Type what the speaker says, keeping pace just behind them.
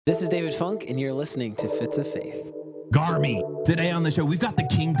This is David Funk, and you're listening to Fits of Faith. Garmy. Today on the show, we've got the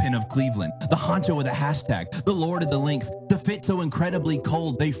kingpin of Cleveland, the honcho with a hashtag, the lord of the links, the fit so incredibly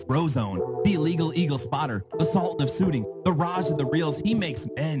cold they frozone, the illegal eagle spotter, the sultan of suiting, the Raj of the reels, he makes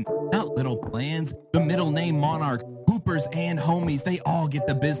men, not little plans, the middle name monarch, hoopers and homies, they all get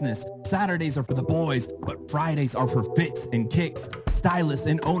the business. Saturdays are for the boys, but Fridays are for fits and kicks. Stylist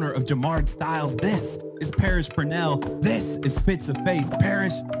and owner of Jamard Styles, this is Parrish Purnell. This is Fits of Faith.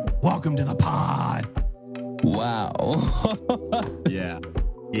 Parrish, welcome to the pod. Wow. Yeah,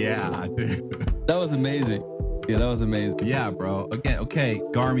 dude. That was amazing. Yeah, that was amazing. Yeah, bro. Okay,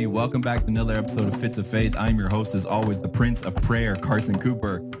 Garmy, welcome back to another episode of Fits of Faith. I'm your host, as always, the Prince of Prayer, Carson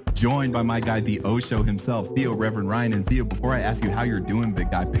Cooper, joined by my guy, the Osho himself, Theo Reverend Ryan. And Theo, before I ask you how you're doing, big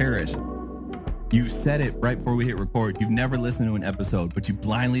guy, Parrish, you said it right before we hit record. You've never listened to an episode, but you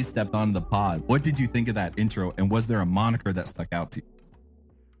blindly stepped onto the pod. What did you think of that intro? And was there a moniker that stuck out to you?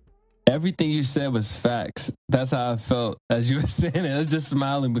 Everything you said was facts. That's how I felt as you were saying it. I was just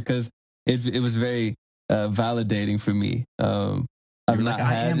smiling because it was very validating for me. I've not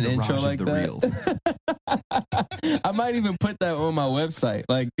had an intro like that. I might even put that on my website,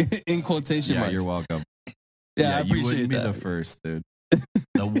 like in quotation marks. You're welcome. Yeah, I appreciate you wouldn't be that. the first, dude.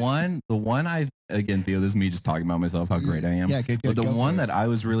 The one I, again, Theo, this is me just talking about myself, how great I am. Yeah, good. But the one that I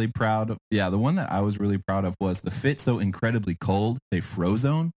was really proud of, was the fit so incredibly cold, they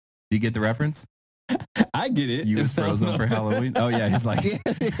frozone. Do you get the reference? I get it. You was frozen for Halloween? Oh, yeah. He's like,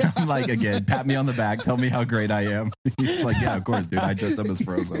 I'm like, again, pat me on the back. Tell me how great I am. He's like, yeah, of course, dude. I dressed up as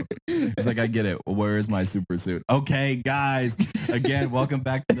Frozen. He's like, I get it. Where is my super suit? Okay, guys. Again, welcome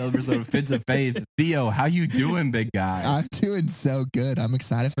back to another episode of Fits of Faith. Theo, how you doing, big guy? I'm doing so good. I'm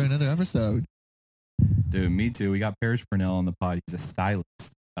excited for another episode. Dude, me too. We got Parrish Purnell on the pod. He's a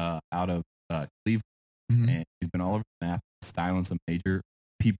stylist out of Cleveland. Mm-hmm. And he's been all over the map styling some major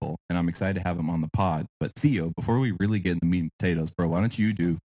people, and I'm excited to have him on the pod. But Theo, before we really get into meat and potatoes, bro, why don't you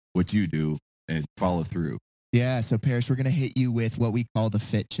do what you do and follow through? Yeah, so Parrish, we're going to hit you with what we call the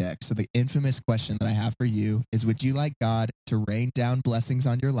fit check. So the infamous question that I have for you is, would you like God to rain down blessings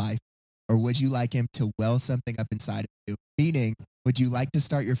on your life, or would you like him to well something up inside of you? Meaning, would you like to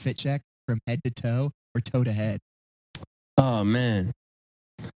start your fit check from head to toe or toe to head? Oh, man.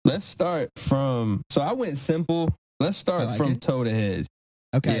 Let's start from, so I went simple. Let's start from toe to head.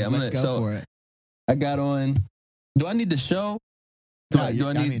 Okay, yeah, let's go for it. I got on. Do I need to show? Do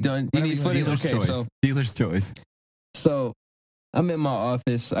you need footage? Okay, so dealer's choice. So I'm in my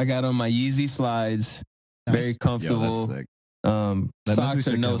office. I got on my Yeezy slides, very comfortable. Yo, socks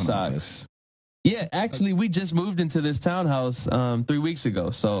or no socks. Yeah, actually, we just moved into this townhouse 3 weeks ago,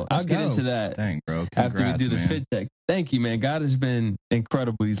 so I'll get into that. Dang, bro. Congrats, after we do the fit check. Thank you, man. God has been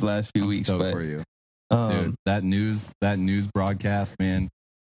incredible these last few weeks. Stoked for you, dude. That news broadcast, man.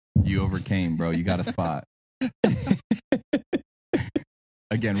 You overcame, bro. You got a spot.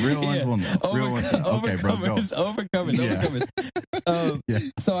 Again, real ones will know. Real ones. Okay, bro, go. Overcomers.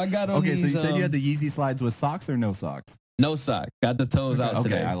 So I got on. Okay, so you said you had the Yeezy slides with socks or no socks? No sock. Got the toes out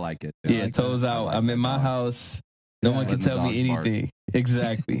today. Okay, I like it. Yeah, toes out. I'm in my house. No one can tell me anything.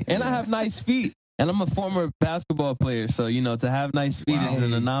 Exactly. And I have nice feet. And I'm a former basketball player, so to have nice feet is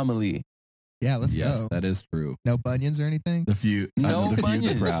an anomaly. Yeah, let's go. Yes, that is true. No bunions or anything? The few, no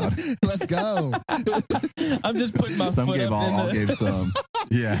bunions. The crowd. Let's go. I'm just putting my foot up. All gave some.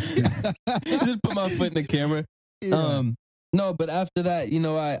 Yeah. Just put my foot in the camera. Yeah. No, but after that,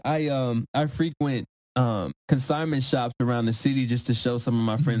 I frequent consignment shops around the city just to show some of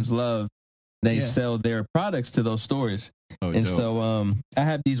my friends love. They sell their products to those stores. And dope. So I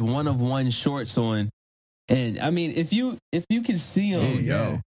have these one-of-one shorts on. And I mean, if you can see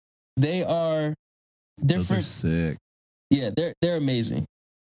them, they are different. Those are sick. Yeah, they're amazing.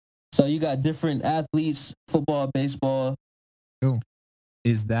 So you got different athletes, football, baseball. Cool.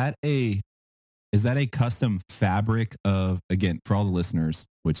 Is that a custom fabric of, again, for all the listeners,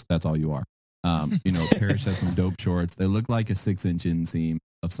 which that's all you are. Parrish has some dope shorts. They look like a 6-inch inseam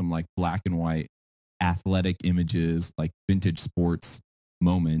of some like black and white athletic images, like vintage sports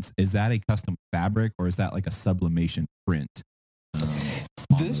moments. Is that a custom fabric or is that like a sublimation print?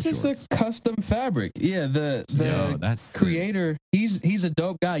 This is a custom fabric. Yeah, the creator, he's a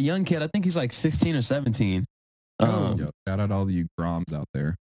dope guy, young kid. I think he's like 16 or 17. Shout out all you Groms out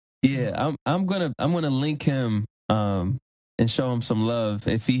there. Yeah, I'm gonna link him and show him some love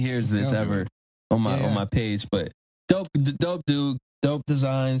if he hears this ever on my page. But dope dude, dope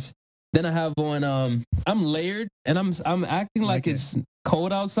designs. Then I have on I'm layered and I'm acting like it's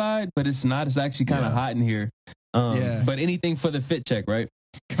cold outside, but it's not. It's actually kind of hot in here. But anything for the fit check, right?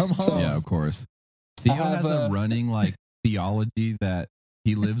 Come on. So, yeah, of course. Theo has a running like theology that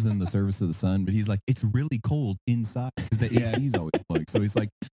he lives in the service of the sun, but he's like, it's really cold inside because the Yeah. AC is always plugged. So he's like,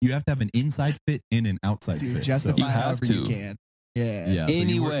 you have to have an inside fit and an outside Dude, fit. justify You have however you to. can. Yeah. So, yeah. So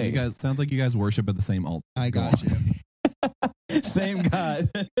Anyway. you guys sounds like you guys worship at the same altar. I Go got on. you. Same God.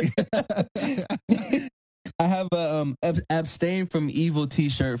 I have a abstain from evil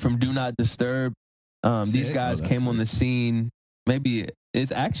T-shirt from Do Not Disturb. These Sick. guys Oh, that's came on the scene. Maybe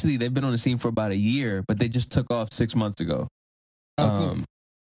it's actually they've been on the scene for about a year, but they just took off 6 months ago. Oh, cool.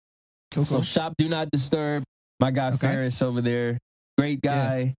 Cool, So cool. shop Do Not Disturb. My guy Okay. Ferris over there, great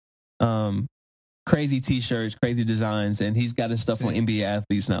guy. Crazy T-shirts, crazy designs, and he's got his stuff on Sick. NBA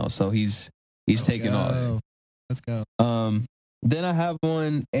athletes now. So he's taking off. Go. Let's go. Then I have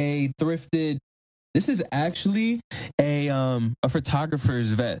on a thrifted. This is actually a photographer's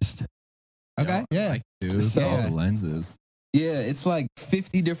vest. Okay. Yeah. Like, dude, So- all the lenses. Yeah, it's like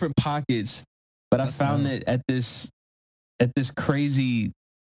 50 different pockets, but I That's found dope. it at this crazy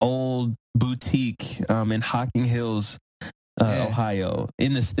old boutique in Hocking Hills, Yeah. Ohio,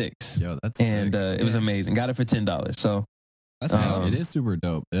 in the sticks. Yo, that's And sick. it was Yeah. amazing. Got it for $10. So That's Um, dope. It is super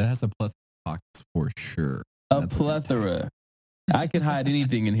dope. It has a plethora of pockets for sure. a That's looking plethora. I can hide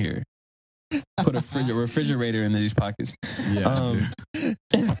anything in here. Put a refrigerator in these pockets. Yeah, dude.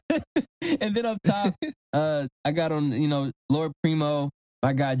 And then up top, I got on, Lord Primo.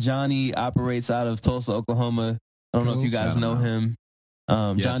 My guy Johnny operates out of Tulsa, Oklahoma. I don't know if Cool. you guys Shout know out. him.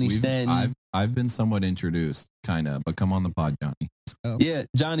 Yes, Johnny Stanton. I've been somewhat introduced, kind of, but come on the pod, Johnny. Yeah,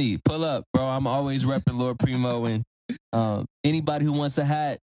 Johnny, pull up, bro. I'm always repping Lord Primo. And anybody who wants a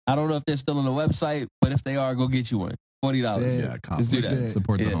hat, I don't know if they're still on the website, but if they are, go get you one. $40. Sick. Yeah, Let's do cops. that.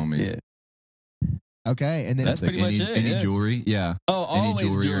 Support the Yeah, homies. yeah. Okay. And then That's pretty much it, Any yeah. jewelry? Yeah. Oh, Any always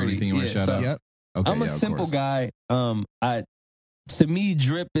jewelry or anything you wanna shout so out? Yep. Okay. I'm a yeah, of simple course. guy. To me,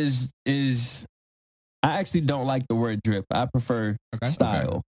 drip is I actually don't like the word drip. I prefer Okay.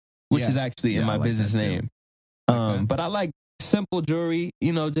 style, which Yeah. is actually in Yeah, my I like business that too. name. Like that. But I like simple jewelry,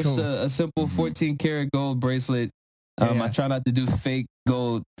 just Cool. a simple Mhm. 14 karat gold bracelet. Yeah. I try not to do fake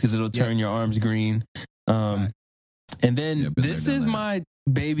gold because it'll turn your arms green. Right. And then Yeah, been there, this done is that. my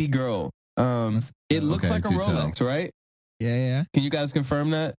baby girl. It looks Okay, like a do tell. Rolex, right? Yeah. Can you guys confirm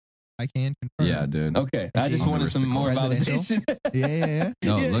that? I can confirm. Yeah, dude. Okay. I just On the wanted some more Residential? validation. Yeah.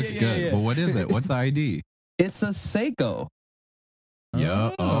 No, Yeah, it looks yeah, good. yeah. But what is it? What's the ID? It's a Seiko.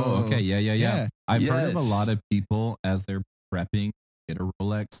 Yeah. Oh, okay. Yeah. Yeah. I've heard of a Yes. lot of people as they're prepping to get a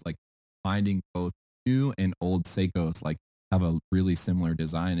Rolex, like finding both new and old Seikos, like have a really similar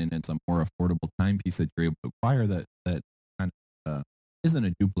design, and it's a more affordable timepiece that you're able to acquire that kind of isn't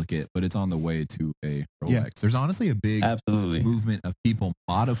a duplicate, but it's on the way to a Rolex. Yeah. There's honestly a big Absolutely. movement of people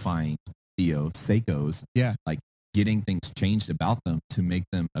modifying Seikos, Yeah. like getting things changed about them to make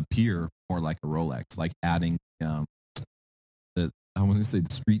them appear more like a Rolex, like adding I wasn't gonna say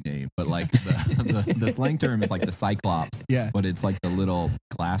the street name, but like the slang term is like the Cyclops, Yeah. but it's like the little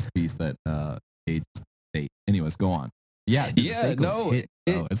glass piece that ages date. Anyways, go on. Yeah, dude, the Yeah, Seiko's no, hit,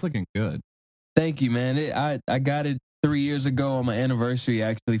 bro. It's looking good. Thank you, man. I got it 3 years ago on my anniversary,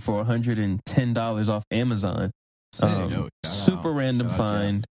 actually, for $110 off Amazon. Sick. Yo, shout Super out. random Shout out, Jeff.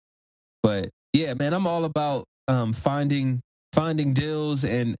 find. But yeah, man, I'm all about finding deals,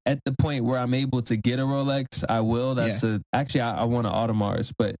 and at the point where I'm able to get a Rolex, I will. Actually I want an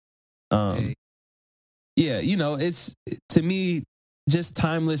Audemars, but Hey. yeah, it's to me just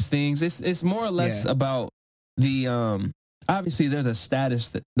timeless things. It's more or less Yeah. about the obviously there's a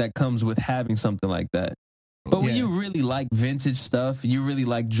status that comes with having something like that. But when Yeah. you really like vintage stuff, you really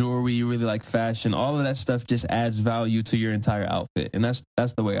like jewelry, you really like fashion, all of that stuff just adds value to your entire outfit. And that's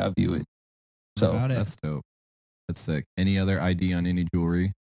the way I view it. So About it. That's dope. That's sick. Any other ID on any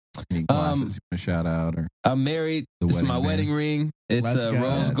jewelry? Any glasses you want to shout out? Or I'm married. The This is my wedding wedding ring. It's Let's a go.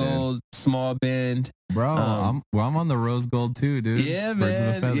 rose Yeah, dude. gold small band. bro, Um, I'm on the rose gold too, dude. Yeah, Birds of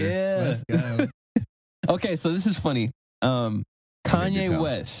a man. feather. Yeah. Let's go. Okay, so this is funny. Okay, do Kanye tell.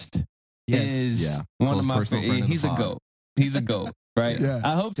 West Yes. is Yeah. one Close of my personal friend of the he's a pod. goat. He's a goat, right? Yeah.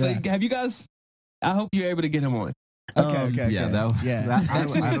 I hope so. Yeah. Have you guys? I hope you're able to get him on. Okay. Yeah, Yeah. I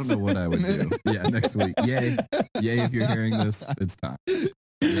don't know what I would do. Yeah, next week. Yay. If you're hearing this, it's time.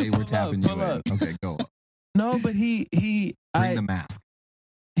 Yay, we're Pull tapping up, you pull in. up. Okay, go. No, but he Bring the mask.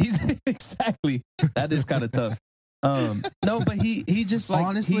 he's exactly that is kind of tough. No, but he just like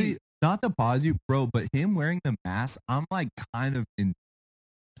Honestly, not to pause you, bro, but him wearing the mask, I'm like kind of in.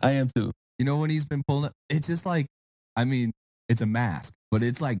 I am too. You know when he's been pulling it, it's just like, I mean, it's a mask, but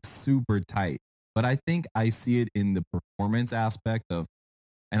it's like super tight. But I think I see it in the performance aspect of,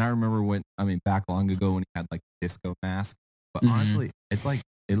 and I remember back long ago when he had like disco mask. But Mhm. honestly, it's like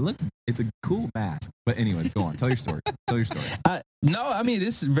it's a cool mask. But anyways, go on. Tell your story. Tell your story. No, I mean,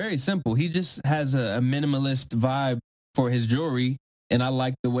 this is very simple. He just has a minimalist vibe for his jewelry, and I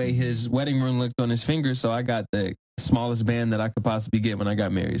like the way his wedding ring looked on his finger, so I got the smallest band that I could possibly get when I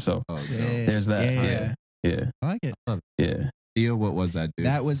got married. So there's that. Yeah. I like it. Yeah. Theo, what was that, dude?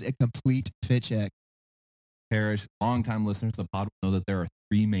 That was a complete fit check. Parrish, longtime listeners to the pod will know that there are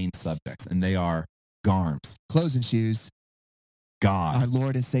 3 main subjects, and they are Garms, Clothes and shoes. God, Our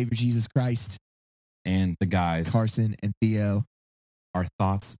Lord and Savior Jesus Christ. and the guys. Carson and Theo. Our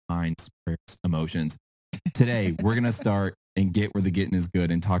thoughts, minds, prayers, emotions. Today, we're going to start and get where the getting is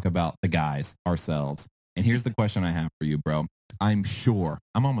good and talk about the guys ourselves. And here's the question I have for you, bro. I'm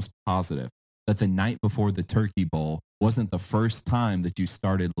almost positive that the night before the Turkey Bowl wasn't the first time that you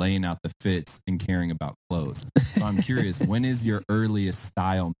started laying out the fits and caring about clothes. So I'm curious, when is your earliest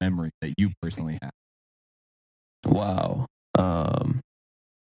style memory that you personally have? Wow.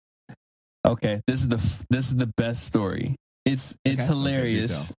 Okay, this is the best story. It's Okay.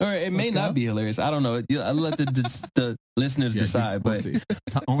 hilarious, or it may Let's not go. be hilarious. I don't know. I'll let the listeners decide. We'll But see.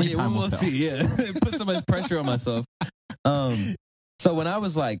 Only yeah, time will we'll tell. see. Yeah, put so much pressure on myself. So when I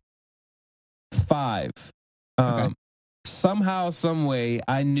was like 5, Okay. somehow, some way,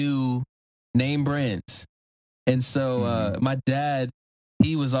 I knew name brands, and so my dad,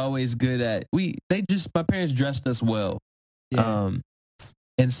 he was always good at my parents dressed us well. Yeah.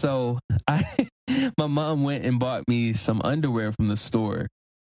 And so my mom went and bought me some underwear from the store.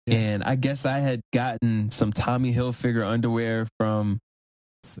 Yeah. And I guess I had gotten some Tommy Hilfiger underwear from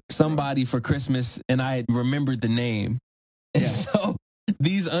somebody for Christmas, and I had remembered the name. And Yeah. so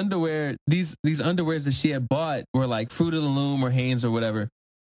these underwears that she had bought were like Fruit of the Loom or Hanes or whatever.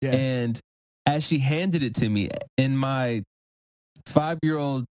 Yeah. And as she handed it to me in my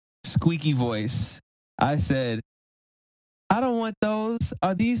 5-year-old squeaky voice, I said, "I don't want those.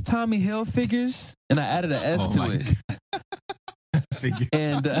 Are these Tommy Hilfigers?" And I added an S to it. Figure.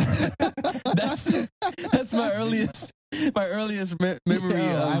 And that's my earliest memory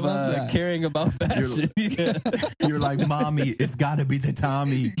I of love that. caring about fashion. Yeah. You're like, mommy, it's got to be the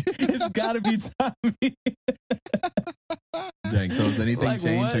Tommy. It's got to be Tommy. Dang. So has anything Like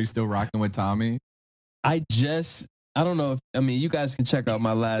changed? what? Are you still rocking with Tommy? I don't know you guys can check out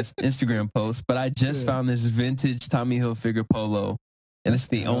my last Instagram post, but I just found this vintage Tommy Hilfiger polo, and it's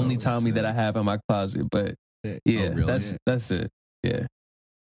the only Tommy that I have in my closet. But yeah, really? that's it. Yeah.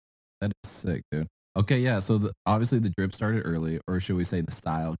 That is sick, dude. Okay, yeah. So obviously the drip started early, or should we say the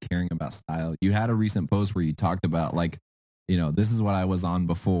style, caring about style. You had a recent post where you talked about like, this is what I was on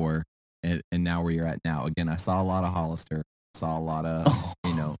before, and now where you're at now. Again, I saw a lot of Hollister, saw a lot of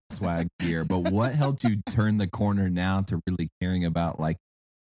swag gear, but what helped you turn the corner now to really caring about, like,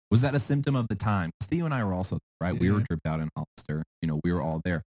 was that a symptom of the time? Theo and I were also right. We were dripped out in Hollister. We were all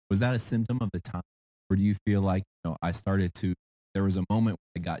there. Was that a symptom of the time, or do you feel like I started to? There was a moment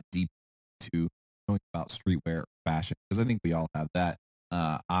where I got deep to knowing about streetwear or fashion, because I think we all have that.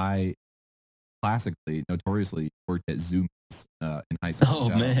 I notoriously worked at Zoomies in high school. Oh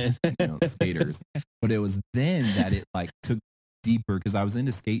Shout man, out, skaters. But it was then that it like took deeper, because I was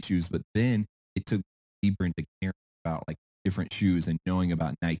into skate shoes, but then it took deeper into caring about like different shoes and knowing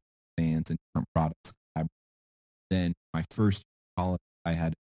about Nike fans and different products. Then my first year of college, I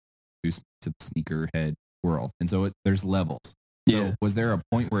had introduced me to the sneakerhead world, and so there's levels. So Yeah. was there a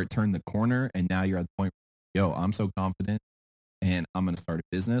point where it turned the corner, and now you're at the point where, I'm so confident, and I'm going to start a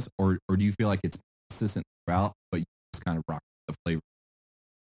business, or do you feel like it's consistent throughout, but you just kind of rock the flavor?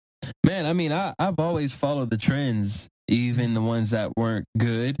 Man, I mean, I've always followed the trends, even the ones that weren't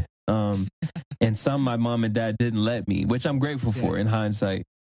good. And some my mom and dad didn't let me, which I'm grateful for in hindsight.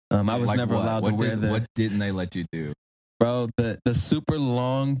 I was Like never what? allowed to wear What didn't they let you do? bro, the super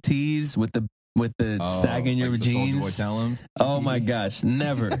long tees with the sagging your like the Soulja Boy jeans. Tell-ems? Oh my gosh,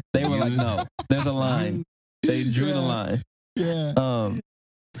 never. They were like, no, there's a line. They drew the line. Yeah.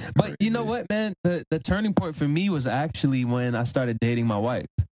 But you know what, man? The turning point for me was actually when I started dating my wife.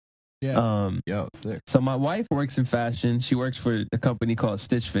 Yeah. Yo, sick. So my wife works in fashion. She works for a company called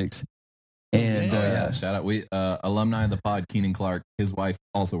Stitch Fix. And Shout out. We alumni of the pod, Keenan Clark. His wife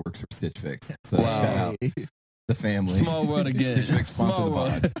also works for Stitch Fix. So Wow. shout out the family. Small world again. Stitch Fix sponsor Small the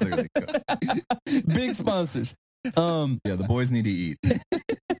world. pod. Clearly. Big sponsors. Yeah, the boys need to eat.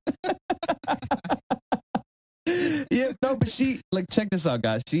 Yeah, no, but she check this out,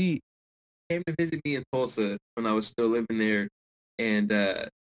 guys. She came to visit me in Tulsa when I was still living there, and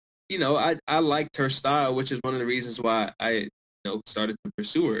I liked her style, which is one of the reasons why I started to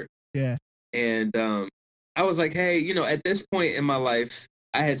pursue her. Yeah. And I was like, hey, at this point in my life,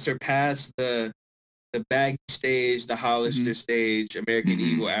 I had surpassed the the Baggy stage, the Hollister stage, American Mhm.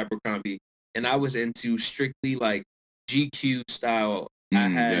 Eagle, Abercrombie, and I was into strictly like GQ style. I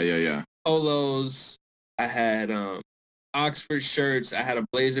had Yeah. polos, I had Oxford shirts, I had a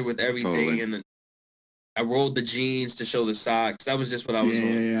blazer with everything, Totally. and then I rolled the jeans to show the socks. That was just what I was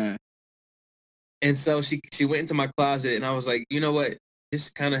doing. Yeah. And so she went into my closet, and I was like, you know what? This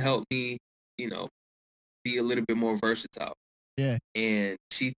kind of helped me, you know, be a little bit more versatile. Yeah. And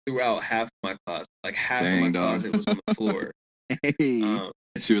she threw out half of my closet. Like half Dang, of my dog. closet was on the floor. Hey.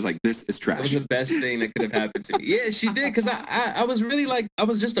 She was like, "This is It was trash." the best thing that could have happened to me. Yeah, she did, because I was really like, I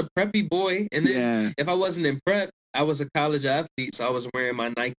was just a preppy boy. And then Yeah. if I wasn't in prep, I was a college athlete, so I was wearing my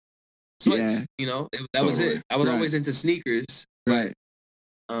Nike sweats. Yeah. You know, that was Totally. it. I was Right. always into sneakers. Right.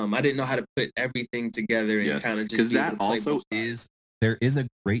 I didn't know how to put everything together and Yes. kind of just Because be able that to play also both sides. there is a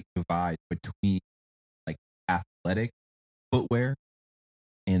great divide between like athletic footwear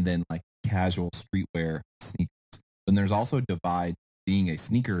and then like casual streetwear sneakers. And there's also a divide being a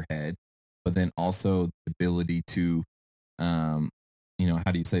sneakerhead, but then also the ability to,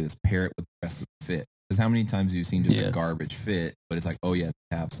 how do you say this? Pair it with the rest of the fit. Because how many times have you seen just Yeah. a garbage fit, but it's like, oh yeah,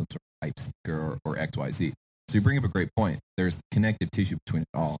 they have some sort of type sneaker or XYZ. So you bring up a great point. There's connective tissue between it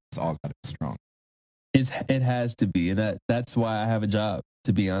all. It's all got to be strong. It has to be, and that's why I have a job.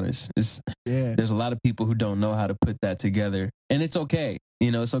 To be honest, Yeah. there's a lot of people who don't know how to put that together, and it's okay.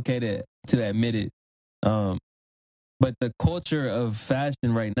 It's okay to admit it. But the culture of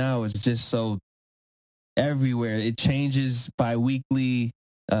fashion right now is just so everywhere. It changes bi-weekly.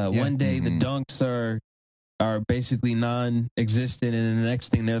 One day the dunks are basically non-existent, and then the next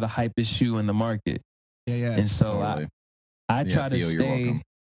thing they're the hypest shoe in the market. Yeah. And so Totally. I Yeah, try to Theo, you're stay. welcome.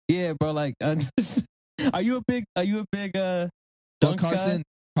 Yeah, bro. Like, are you a big Well, dunks guy?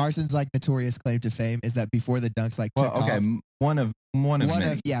 Carson's like notorious claim to fame is that before the dunks like took Well, okay, off, one of one many, of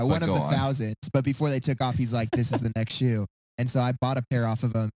but the go on. thousands. But before they took off, he's like, "This is the next shoe." And so I bought a pair off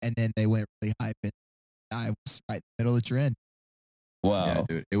of him, and then they went really hype, and I was right in the middle of the trend. Wow. Yeah,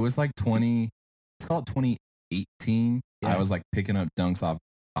 dude. It was like it's called 2018. Yeah. I was like picking up dunks off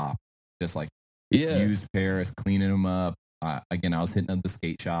the top, just like Yeah. used pairs, cleaning them up. Again, I was hitting up the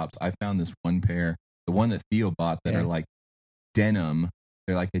skate shops. I found this one pair, the one that Theo bought, that Yeah. are like denim.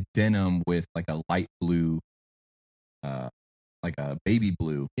 They're like a denim with like a light blue, like a baby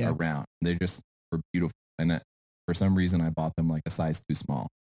blue Yeah. around. They just were beautiful. And for some reason, I bought them like a size too small.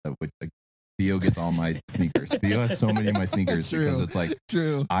 Theo gets all my sneakers. Theo has so many of my sneakers because True. it's like,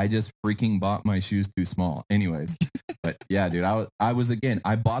 True. I just freaking bought my shoes too small. Anyways, but yeah, dude, I was again,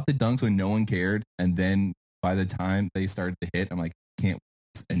 I bought the dunks when no one cared. And then by the time they started to hit, I'm like, can't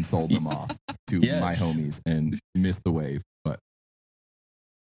wait, and sold them off to Yes. my homies and missed the wave. But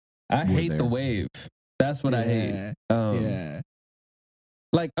I We're hate the there. wave. That's what I hate. Yeah.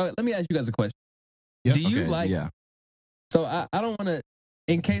 Like, let me ask you guys a question. Yep. Do you okay, like? yeah. So I don't want to.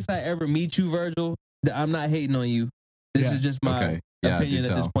 In case I ever meet you, Virgil, I'm not hating on you. This Yeah. is just my Okay. Yeah, opinion do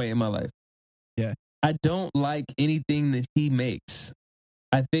at this tell. point in my life. Yeah. I don't like anything that he makes.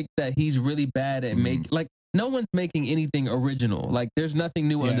 I think that he's really bad at making, like, no one's making anything original. Like, there's nothing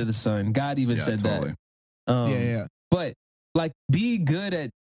new Yeah. under the sun. God even Yeah, said totally. that. Yeah. But, like, be good at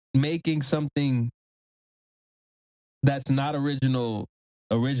making something that's not original,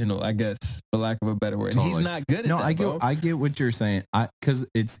 I guess, for lack of a better word. He's Totally. not good at No, that, I get what you're saying. Because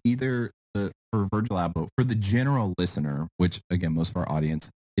it's either for Virgil Abloh, for the general listener, which again, most of our audience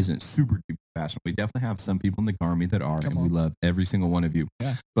isn't super duper fashion. We definitely have some people in the Garmy that are, Come and we on. love every single one of you.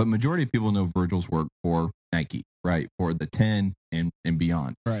 Yeah. But majority of people know Virgil's work for Nike, right? For the 10 and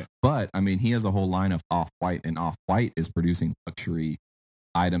beyond. Right. But I mean, he has a whole line of Off-White, and Off-White is producing luxury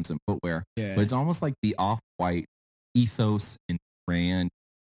items and footwear. Yeah. But it's almost like the Off-White ethos and brand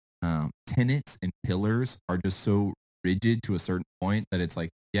tenets and pillars are just so rigid to a certain point that it's like,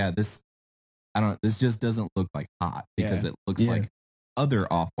 yeah, this just doesn't look like hot, because it looks Yeah. like other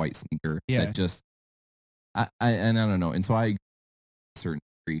Off-White sneaker Yeah. that just I don't know. And so I, to a certain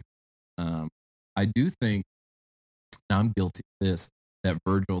degree, I do think, and I'm guilty of this, that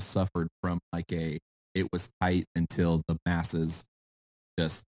Virgil suffered from like it was tight until the masses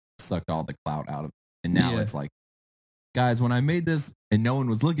just sucked all the clout out of it. And now Yeah. it's like, guys, when I made this and no one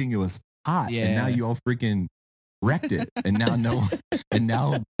was looking, it was hot. And now Yeah. you all freaking wrecked it. And now and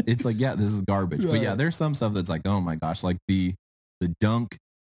now it's like, yeah, this is garbage. But yeah, Right. there's some stuff that's like, oh my gosh, like the Dunk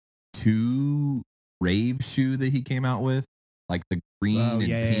 2 rave shoe that he came out with, like the green Oh, and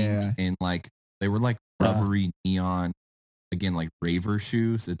yeah, pink, yeah. and like they were like rubbery neon, again, like raver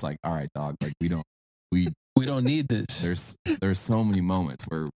shoes. It's like, all right, dog, like we don't need this. there's so many moments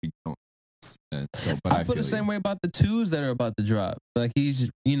where we don't. So, but I feel the feel same you. way about the twos that are about to drop. Like, he's,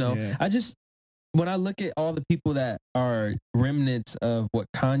 Yeah. when I look at all the people that are remnants of what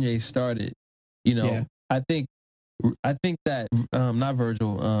Kanye started, you know, Yeah. I think that not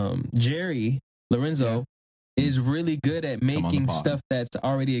Virgil, Jerry Lorenzo is really good at on the making pod. stuff that's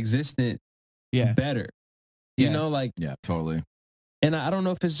already existent Yeah. better. You Yeah. know, like, Yeah, totally. and I don't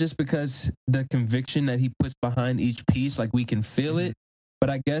know if it's just because the conviction that he puts behind each piece, like we can feel it. But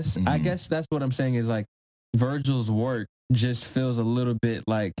I guess that's what I'm saying is like Virgil's work just feels a little bit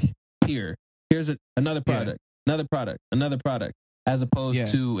like here's another product, another product, as opposed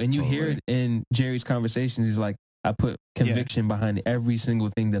to, and you hear it in Jerry's conversations. He's like, I put conviction behind every single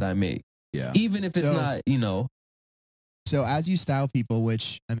thing that I make. Yeah. Even if it's not, you know. So as you style people,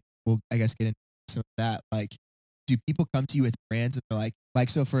 which I mean, we'll I guess get into some of that, like, do people come to you with brands and they're like,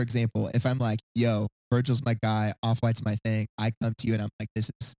 so for example, if I'm like, yo, Virgil's my guy, Off-White's my thing, I come to you and I'm like,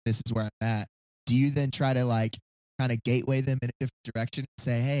 this is where I'm at. Do you then try to like kind of gateway them in a different direction and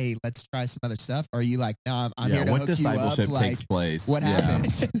say, hey, let's try some other stuff? Or are you like, no, I'm here to what hook you discipleship up, takes like, place? what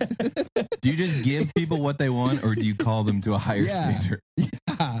happens? Do you just give people what they want, or do you call them to a higher standard?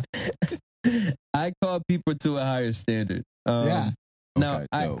 Yeah. I call people to a higher standard. Yeah. Now,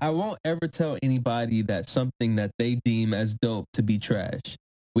 Okay, I won't ever tell anybody that something that they deem as dope to be trash.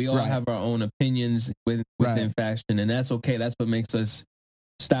 We all Right. have our own opinions within Right. fashion, and that's okay. That's what makes us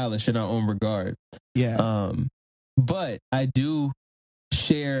stylish in our own regard. Yeah. But I do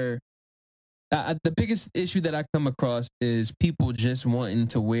share. The biggest issue that I come across is people just wanting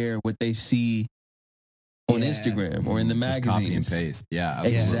to wear what they see on Instagram or in the Just magazines. copy and paste. Yeah,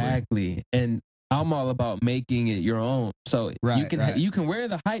 absolutely. Exactly. And I'm all about making it your own. So you Right, can right. you can wear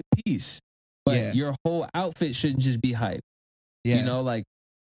the hype piece, but Yeah. your whole outfit shouldn't just be hype. Yeah. You know, like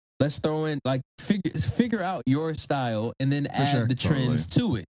let's throw in like figure out your style and then add sure. the trends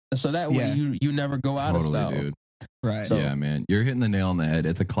to it. So that way Yeah. you never go out of style. Totally, dude. Right. So- Yeah, man. You're hitting the nail on the head.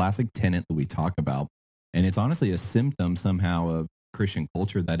 It's a classic tenet that we talk about. And it's honestly a symptom somehow of Christian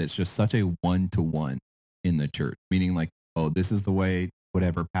culture that it's just such a one-to-one in the church. Meaning like, oh, this is the way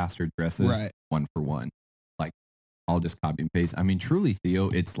whatever pastor dresses, Right. one for one. Like, I'll just copy and paste. I mean, truly, Theo,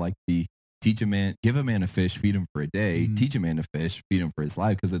 it's like the give a man a fish, feed him for a day, teach a man to fish, feed him for his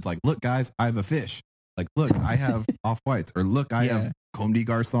life. Because it's like, look, guys, I have a fish. Like, look, I have Off-Whites. Or look, I have Comme des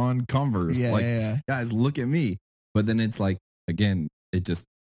Garçons Converse. Yeah, like, yeah. guys, look at me. But then it's like, again, it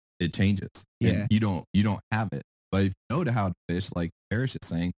changes. Yeah. And you don't have it. But if you know how to fish, like Parrish is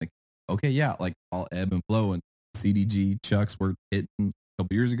saying, like, okay, yeah, like I'll ebb and flow, and CDG chucks were hitting a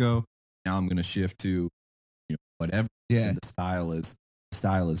couple years ago. Now I'm gonna shift to, whatever. Yeah. And the style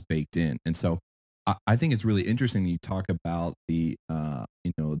is baked in. And so I think it's really interesting that you talk about the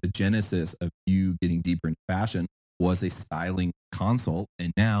the genesis of you getting deeper into fashion was a styling consult.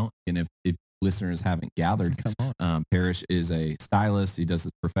 And now, and if listeners haven't gathered, Come on. Parrish is a stylist. He does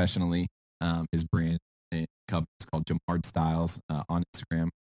this professionally. His brand is called Jamard Styles on Instagram.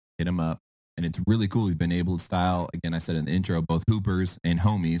 Hit him up. And it's really cool. He's been able to style, again, I said in the intro, both hoopers and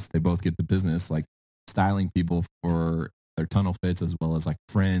homies. They both get the business, like styling people for their tunnel fits as well as like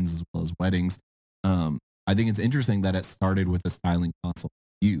friends, as well as weddings. I think it's interesting that it started with a styling consult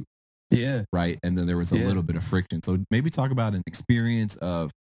with you. Yeah. Right. And then there was a little bit of friction. So maybe talk about an experience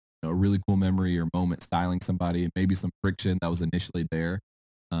of a really cool memory or moment styling somebody, and maybe some friction that was initially there,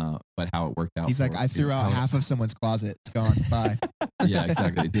 but how it worked out. He's like, I threw out half of someone's closet. It's gone. Bye. Yeah,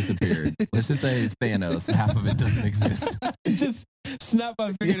 exactly. It disappeared. Let's just say Thanos, half of it doesn't exist. Just snap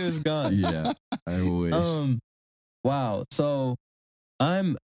my finger and it's gone. Yeah, I wish. Wow. So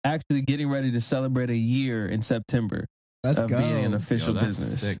I'm actually getting ready to celebrate a year in September Let's of go. being an official that's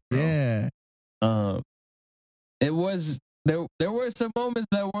business. sick, bro. Yeah. It was there were some moments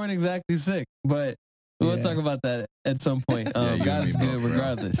that weren't exactly sick, but we'll Yeah. talk about that at some point. Yeah, you and God me is both, good bro.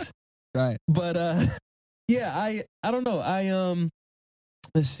 regardless. Right. But yeah, I don't know.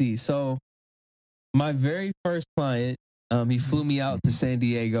 Let's see. So my very first client, he flew me out to San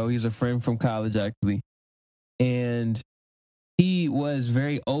Diego. He's a friend from college actually. And he was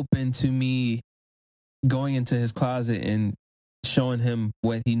very open to me going into his closet and showing him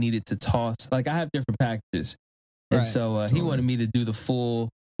what he needed to toss. Like I have different packages. And Right. so he wanted me to do the full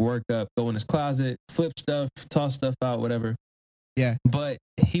workup, go in his closet, flip stuff, toss stuff out, whatever. Yeah. But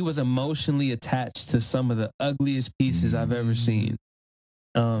he was emotionally attached to some of the ugliest pieces I've ever seen.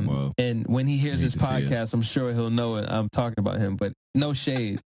 Whoa. And when he hears Hate this to see it. podcast, I'm sure he'll know it. I'm talking about him, but no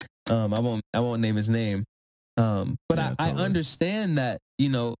shade. I won't name his name. But Yeah, I totally. understand that,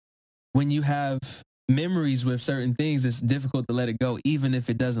 when you have memories with certain things, it's difficult to let it go, even if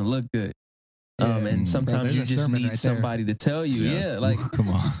it doesn't look good. Yeah. And sometimes there's you a just sermon need right there. somebody to tell you. Yeah, like come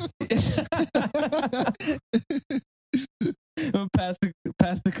on.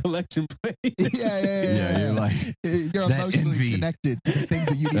 Pastor the collection plate. Yeah. You're like, you're that emotionally envy. connected to the things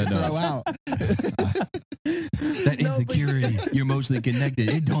that you need to throw out. That insecurity, you're emotionally connected.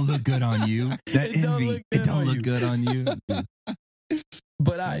 It don't look good on you. That It don't envy, look it good don't on look you. good on you.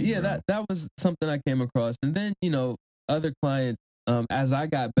 But Dang, bro. that was something I came across. And then, other clients, as I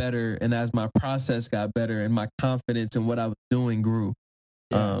got better and as my process got better and my confidence in what I was doing grew,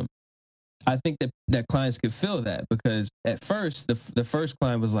 Yeah. I think that clients could feel that, because at first, the first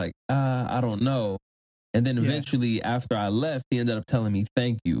client was like, I don't know. And then Yeah. eventually, after I left, he ended up telling me,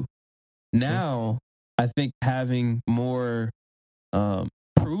 thank you. Now, I think having more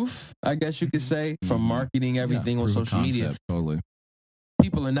proof, I guess you could say, from Mhm. marketing everything on Proof of social media, concept, totally.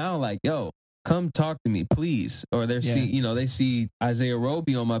 people are now like, yo, come talk to me, please. Or they see Isaiah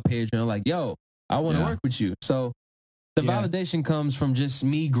Roby on my page and they're like, yo, I want to Yeah. work with you. So the Yeah. validation comes from just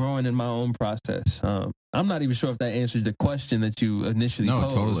me growing in my own process. I'm not even sure if that answered the question that you initially No,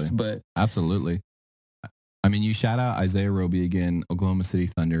 posed, totally. but Absolutely. I mean, you shout out Isaiah Roby again, Oklahoma City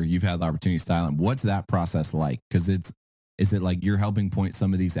Thunder. You've had the opportunity to style him. What's that process like? Because is it like you're helping point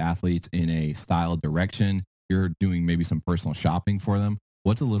some of these athletes in a style direction? You're doing maybe some personal shopping for them.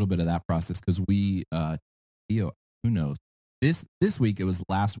 What's a little bit of that process? Because Theo, who knows? This week, it was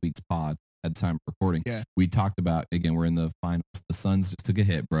last week's pod at the time of recording. Yeah. We talked about, again, we're in the finals. The Suns just took a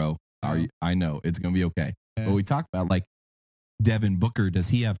hit, bro. I know it's gonna be okay. Yeah. But we talked about, like, Devin Booker. Does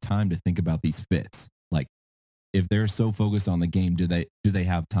he have time to think about these fits? Like, if they're so focused on the game, do they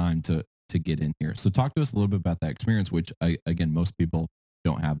have time to get in here? So talk to us a little bit about that experience, which again, most people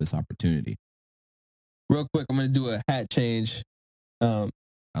don't have this opportunity. real quick, I'm going to do a hat change. I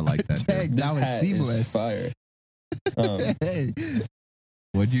like that. Dang, dude. This that was hat seamless. is fire. Hey.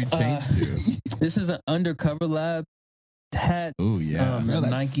 What'd you change to? This is an Undercover Lab hat. Oh yeah. A that's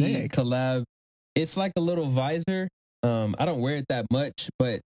Nike sick. collab. It's like a little visor. I don't wear it that much,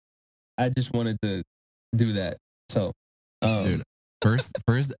 but I just wanted to do that. So, Dude, first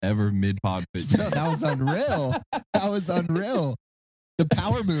ever mid pod fit. No, that was unreal. That was unreal. The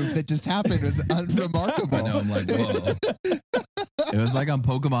power move that just happened was unremarkable. I know. I'm like, whoa. It was like on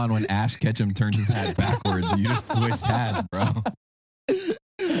Pokemon when Ash Ketchum turns his hat backwards. And you just switched hats, bro.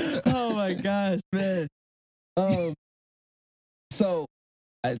 oh my gosh, man. So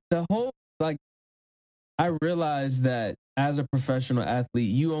the whole, like, I realized that as a professional athlete,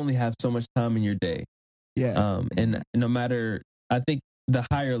 you only have so much time in your day. Yeah. And no matter, I think the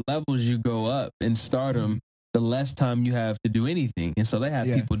higher levels you go up in stardom, the less time you have to do anything. And so they have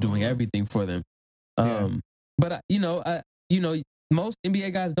Yeah, people doing everything for them. But most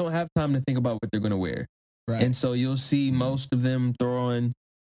NBA guys don't have time to think about what they're going to wear. Right. And so you'll see most of them throw on,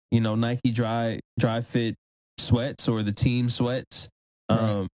 Nike dry fit sweats or the team sweats.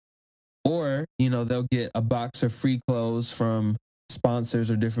 Right. Or, they'll get a box of free clothes from sponsors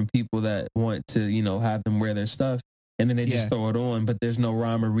or different people that want to, have them wear their stuff. And then they just throw it on, but there's no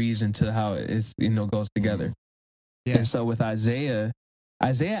rhyme or reason to how it goes together. Yeah. And so with Isaiah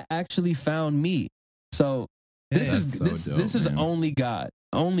actually found me. So this That's so dope, is man. only God.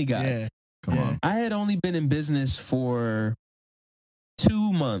 Only God. Yeah. Come on. I had only been in business for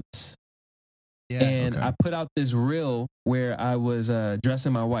 2 months. Yeah. And okay. I put out this reel where I was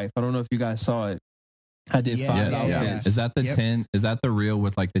dressing my wife. I don't know if you guys saw it. I did 5 Yes, outfits. yeah. Is that the 10? Is that the reel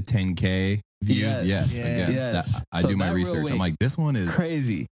with like the 10K views? Yes. Yes. Yeah. Again, Yes. I So do my that reel research. I'm went like, this one is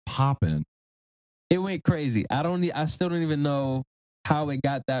Crazy. popping. It went crazy. I still don't even know how it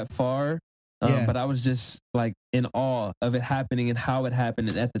got that far. Yeah. But I was just like in awe of it happening and how it happened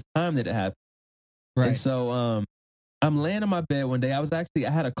and at the time that it happened. Right. And so I'm laying in my bed one day. I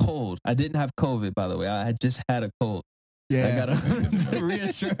had a cold. I didn't have COVID, by the way. I had just had a cold. Yeah. I gotta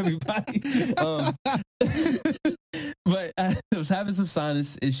reassure everybody. But I was having some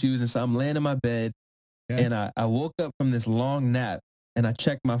sinus issues, and so I'm laying in my bed, and I woke up from this long nap, and I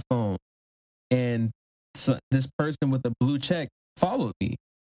checked my phone, and so this person with a blue check followed me.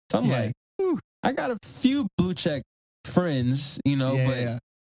 So I'm like, "Whew, I got a few blue check friends, but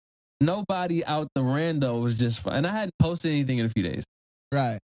nobody out the rando was just fine. And I hadn't posted anything in a few days.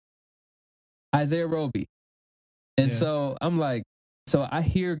 Right. Isaiah Roby. And Yeah. so I'm like, so I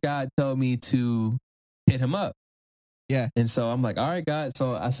hear God tell me to hit him up. Yeah. And so I'm like, all right, God.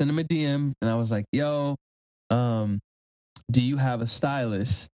 So I sent him a DM and I was like, yo, do you have a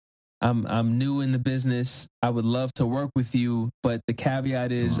stylist? I'm new in the business. I would love to work with you, but the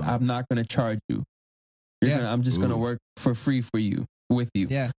caveat is I'm not going to charge you. I'm just going to work for free with you.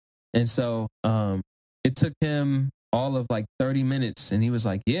 Yeah. And so it took him all of like 30 minutes and he was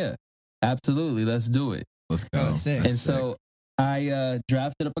like, yeah, absolutely. Let's do it. Let's go. Oh, that's sick. And so I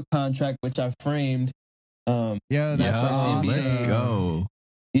drafted up a contract, which I framed. Yeah, that's Yeah, awesome. let's go.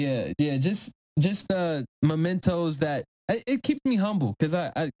 Yeah, just mementos that it keeps me humble because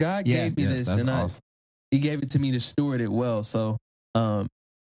God gave me this, that's and awesome. He gave it to me to steward it well. So,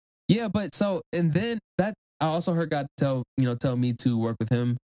 yeah, but so and then that I also heard God tell me to work with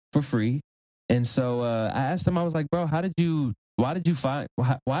Him for free, and so I asked Him, I was like, bro, why did you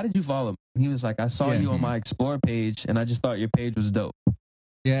follow me? He was like, I saw you on my Explore page, and I just thought your page was dope.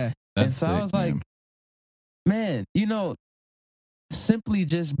 Yeah, and so I was like, man, simply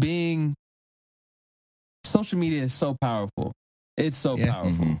just being. Social media is so powerful. It's so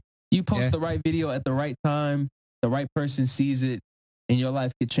powerful. Mm-hmm. You post the right video at the right time, the right person sees it, and your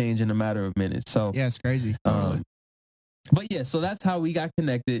life could change in a matter of minutes. So yeah, it's crazy. But yeah, so that's how we got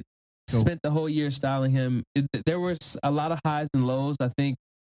connected. Cool. Spent the whole year styling him. There was a lot of highs and lows. I think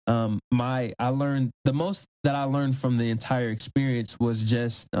I learned the most that I learned from the entire experience was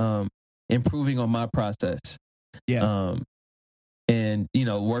just improving on my process. Yeah. And,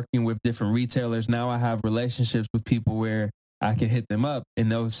 working with different retailers. Now I have relationships with people where I can hit them up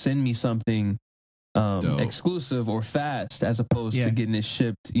and they'll send me something exclusive or fast as opposed to getting it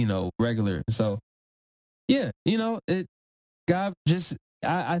shipped, regular. So, yeah, God just,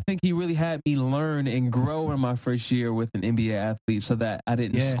 I think He really had me learn and grow in my first year with an NBA athlete so that I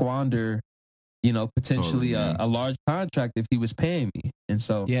didn't squander, potentially a large contract if he was paying me. And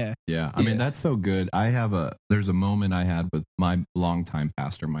so, yeah. I mean, that's so good. There's a moment I had with my longtime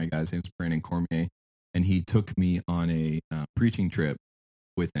pastor. My guy's name's Brandon Cormier, and he took me on a preaching trip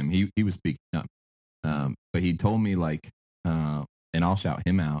with him. He was speaking up, but he told me and I'll shout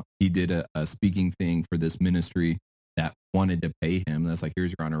him out. He did a speaking thing for this ministry that wanted to pay him. That's like,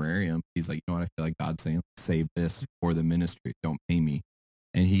 here's your honorarium. He's like, you know what? I feel like God's saying, save this for the ministry. Don't pay me.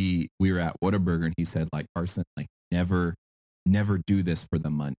 And we were at Whataburger, and he said, Carson, never do this for the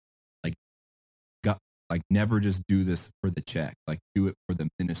money. Never just do this for the check. Do it for the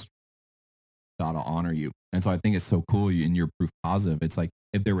ministry. God will honor you. And so I think it's so cool. And you're proof positive. It's like,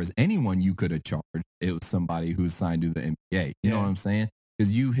 if there was anyone you could have charged, it was somebody who's signed to the NBA. You know what I'm saying?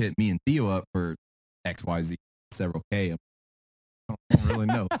 Because you hit me and Theo up for XYZ, several K. I don't really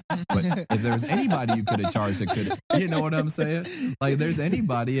know. But if there was anybody you could have charged, it could, you know what I'm saying? If there's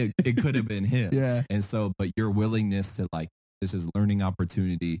anybody, it could have been him. Yeah. And so, but your willingness to this is learning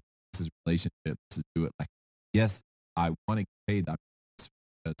opportunity, this is relationship, this is do it. Yes, I want to get paid that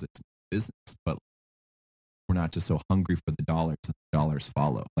because it's business, but we're not just so hungry for the dollars, and the dollars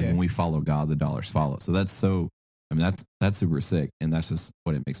follow. When we follow God, the dollars follow. So that's that's super sick. And that's just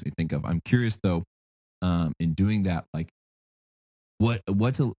what it makes me think of. I'm curious though, in doing that,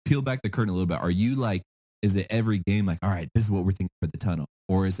 what to peel back the curtain a little bit. Are you is it every game all right, this is what we're thinking for the tunnel?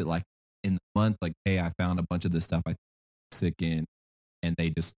 Or is it in the month, hey, I found a bunch of this stuff I sick in, and they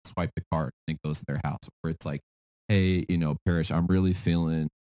just swipe the card and it goes to their house? Or it's hey, Parrish, I'm really feeling,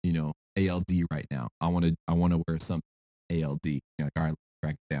 ALD right now. I want to wear some ALD. You're all right, let's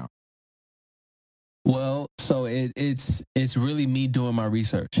track it down. Well, so it's really me doing my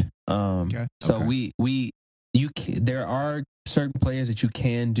research. So there are certain players that you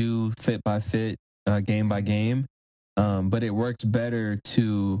can do fit by fit, game by game, but it works better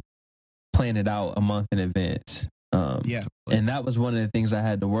to plan it out a month in advance. And that was one of the things I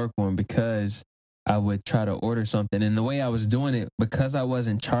had to work on because I would try to order something. And the way I was doing it, because I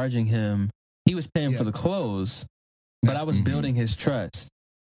wasn't charging him, he was paying for the clothes, but I was building his trust.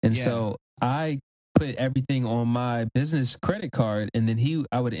 And so I put everything on my business credit card, and then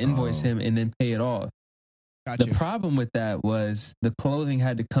I would invoice him and then pay it off. Gotcha. The problem with that was the clothing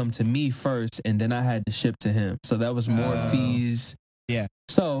had to come to me first, and then I had to ship to him. So that was more fees. Yeah.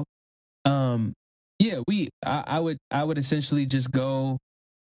 So, I would essentially just go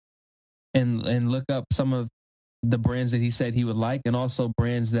and look up some of the brands that he said he would like, and also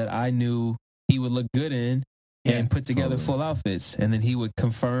brands that I knew he would look good in, and put together full outfits. And then he would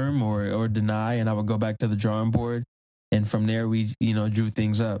confirm or deny, and I would go back to the drawing board, and from there we drew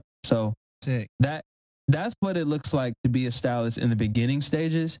things up. So sick. That's what it looks like to be a stylist in the beginning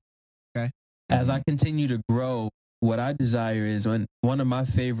stages. Okay. As I continue to grow, what I desire is one of my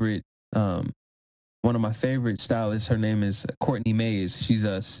favorite stylists, her name is Courtney Mays. She's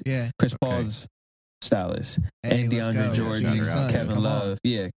Chris Paul's stylist. Hey, and DeAndre Jordan, Kevin Love.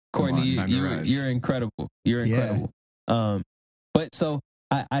 Yeah. Courtney, you're incredible. You're incredible. But so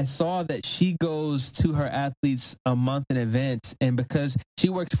I saw that she goes to her athletes a month in advance, and because she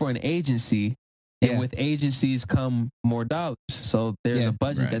works for an agency, and with agencies come more dollars. So there's a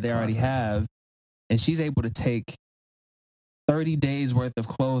budget that they already have, and she's able to take 30 days worth of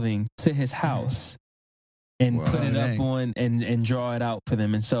clothing to his house and put it up on and draw it out for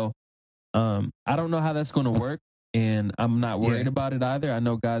them. And so I don't know how that's going to work, and I'm not worried about it either. I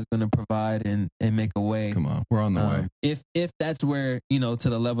know God's going to provide and make a way. Come on, we're on the way. If that's where, to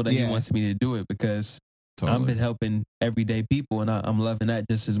the level that he wants me to do it, because I've been helping everyday people, and I'm loving that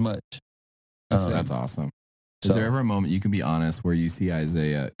just as much. That's awesome. Is there ever a moment you can be honest where you see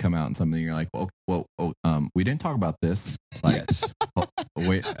Isaiah come out and something and you're like, we didn't talk about this. Like, yes.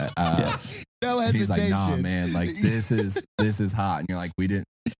 Wait, yes. No hesitation. He's like, nah, man, like this is hot, and you're like, we didn't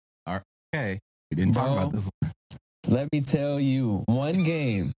talk about this one. Let me tell you, one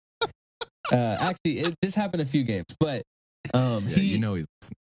game. Actually, this happened a few games, but he's listening.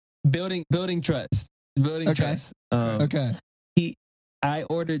 Building trust. Trust. I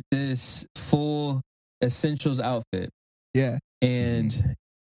ordered this full essentials outfit. Yeah. And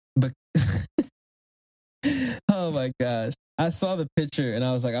but oh my gosh. I saw the picture and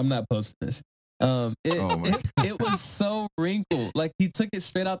I was like, I'm not posting this. It was so wrinkled. Like, he took it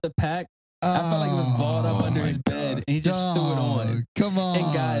straight out the pack. I felt like it was balled up under his bed, and he just threw it on. Come on.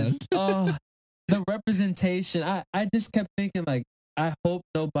 And guys, the representation, I just kept thinking, like, I hope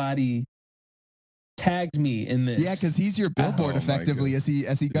nobody tags me in this. Yeah, because he's your billboard effectively as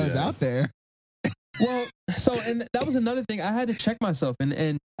he goes out there. Well, and that was another thing. I had to check myself.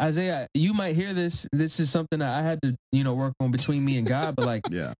 And Isaiah, you might hear this. This is something that I had to, work on between me and God. But like,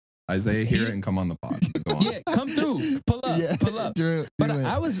 yeah, Isaiah, hear it and come on the pod. Go on. Yeah, come through. Pull up.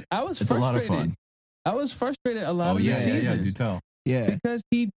 I was frustrated. It's a lot of fun. I was frustrated a lot of the season. Yeah, do tell. Yeah, because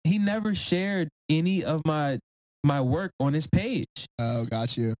he never shared any of my work on his page. Oh,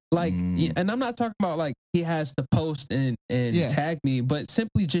 got you. Like, and I'm not talking about like he has to post and tag me, but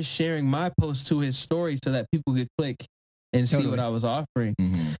simply just sharing my post to his story so that people could click and see what I was offering.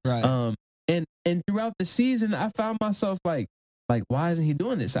 Right. And throughout the season, I found myself like, why isn't he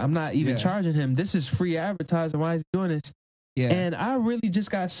doing this? I'm not even charging him. This is free advertising. Why is he doing this? Yeah. And I really just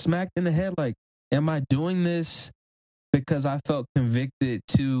got smacked in the head. Like, am I doing this because I felt convicted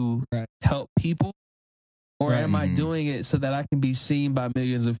to help people? Or am I doing it so that I can be seen by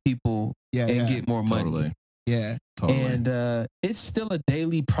millions of people and get more money? Totally. Yeah. Totally. And it's still a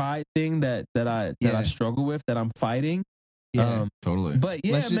daily pride thing that I struggle with, that I'm fighting. Yeah. Totally. But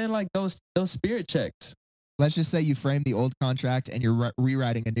man, like those spirit checks. Let's just say you framed the old contract and you're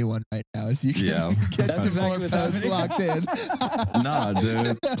rewriting a new one right now, so you can get That's some more posts locked in. Nah,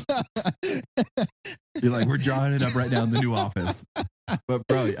 dude. You're like, we're drawing it up right now in the new office. But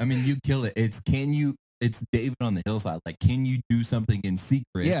bro, I mean, you kill it. It's David on the hillside. Like, can you do something in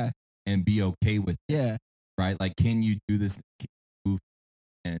secret and be okay with it? Yeah. Right? Like, can you do this?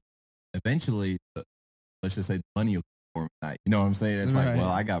 And eventually, let's just say the money will come for me. You know what I'm saying? It's like, well,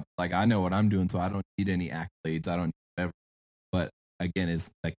 I know what I'm doing, so I don't need any accolades. I don't need whatever. But again, it's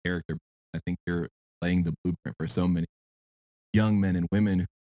that character. I think you're laying the blueprint for so many young men and women,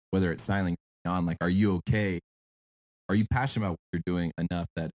 whether it's silent or on. Like, are you okay? Are you passionate about what you're doing enough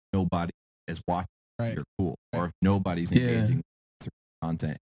that nobody is watching? You're cool. Or if nobody's engaging with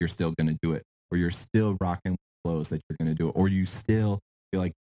content, you're still going to do it. Or you're still rocking clothes that you're going to do it. Or you still feel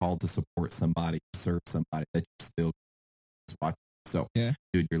like you're called to support somebody, serve somebody that you're still watching. So,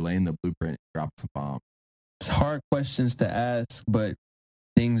 dude, you're laying the blueprint, dropping some bombs. It's hard questions to ask, but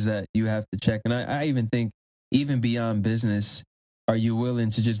things that you have to check. And I even think, even beyond business, are you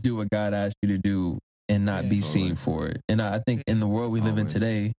willing to just do what God asked you to do and not be seen for it? And I think in the world we live in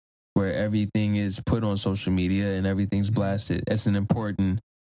today, where everything is put on social media and everything's blasted, it's an important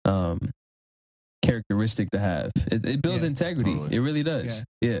characteristic to have. It builds integrity. Totally. It really does.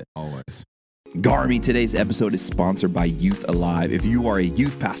 Yeah. Always. Garmy, today's episode is sponsored by Youth Alive. If you are a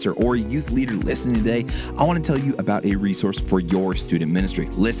youth pastor or a youth leader listening today, I want to tell you about a resource for your student ministry.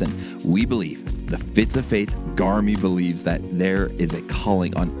 Listen, we believe, the Fits of Faith, Garmy believes that there is a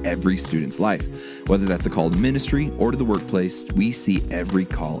calling on every student's life. Whether that's a call to ministry or to the workplace, we see every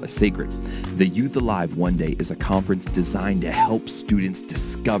call as sacred. The Youth Alive One Day is a conference designed to help students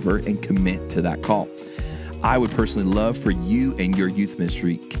discover and commit to that call. I would personally love for you and your youth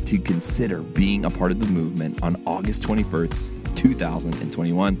ministry to consider being a part of the movement on August 21st,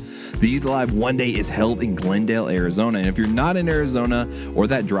 2021. The Youth Alive One Day is held in Glendale, Arizona. And if you're not in Arizona, or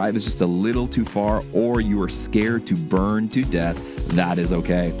that drive is just a little too far, or you are scared to burn to death, that is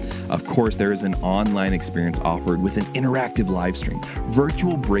okay. Of course, there is an online experience offered with an interactive live stream,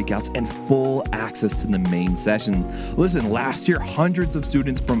 virtual breakouts, and full access to the main session. Listen, last year, hundreds of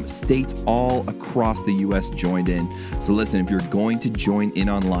students from states all across the U.S. joined in. So listen, if you're going to join in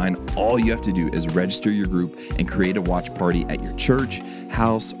online, all you have to do is register your group and create a watch party at your your church,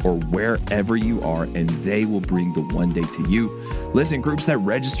 house, or wherever you are, and they will bring the one day to you. Listen, groups that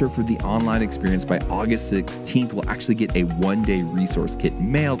register for the online experience by August 16th will actually get a one-day resource kit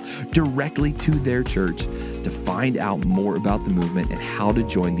mailed directly to their church. To find out more about the movement and how to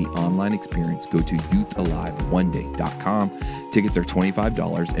join the online experience, go to youthaliveoneday.com. Tickets are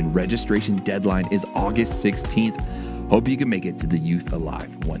 $25 and registration deadline is August 16th. Hope you can make it to the Youth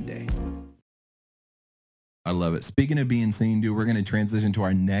Alive one day. I love it. Speaking of being seen, dude, we're going to transition to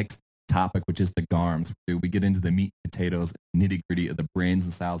our next topic, which is the GARMs. We get into the meat and potatoes, nitty gritty of the brands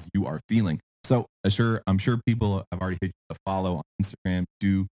and styles you are feeling. So I'm sure people have already hit you the follow on Instagram.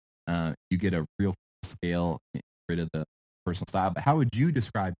 You get a real scale, get rid of the personal style. But how would you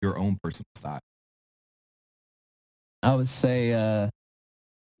describe your own personal style? I would say,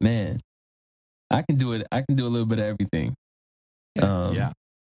 man, I can do it. I can do a little bit of everything. Yeah.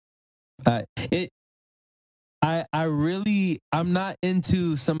 I'm not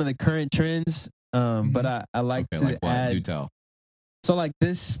into some of the current trends, but I like to like what? add. Do tell. So like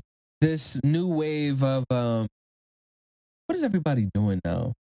this new wave of what is everybody doing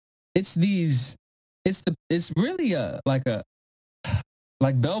now? It's really like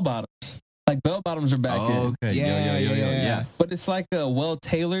bell bottoms. Like bell bottoms are back in. Okay. Yeah. Yes. But it's like a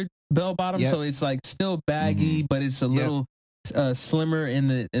well-tailored bell bottom, Yep. so it's like still baggy, but it's a little slimmer in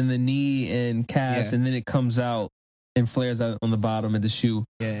the knee and calves, and then it comes out and flares out on the bottom of the shoe.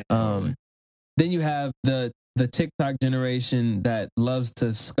 Yeah. Totally. Then you have the TikTok generation that loves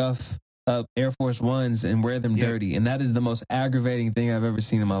to scuff up Air Force Ones and wear them dirty, and that is the most aggravating thing I've ever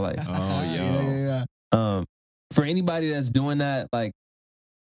seen in my life. Oh, Yeah. For anybody that's doing that, like,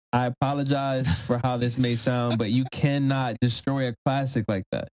 I apologize for how this may sound, but you cannot destroy a classic like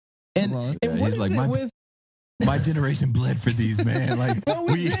that. And, Come on. and Yeah, what he's is like, it my generation bled for these, man. Like No,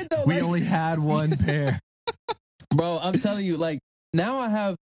 we did, though. we Like- only had one pair. Bro, I'm telling you, like, now I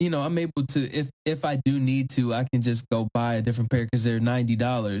have, I'm able to, if I do need to, I can just go buy a different pair because they're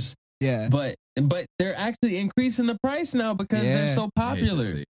 $90. Yeah. But they're actually increasing the price now because they're so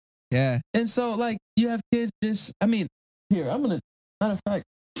popular. Yeah. And so, like, you have kids just, here, matter of fact,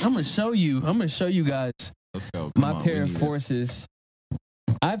 I'm going to show you guys Let's go. Come my on, pair we of need it. Forces.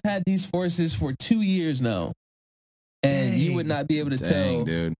 I've had these Forces for 2 years now. And you would not be able to Dang, tell.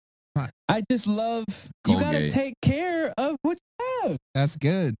 dude. I just love, you got to Colgate. take care of what you have. That's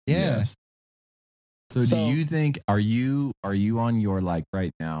good. Yeah. Yes. So, So- do you think are you on your like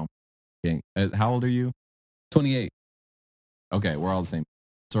right now? Okay, how old are you? 28. Okay, we're all the same.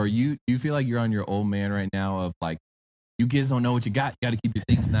 So do you feel like you're on your old man right now of like you kids don't know what you got to keep your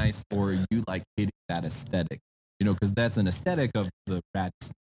things nice, or you like hitting that aesthetic? Because that's an aesthetic of the rat.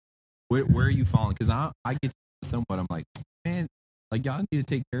 Where are you falling? Because I get somewhat. I'm like, man, like y'all need to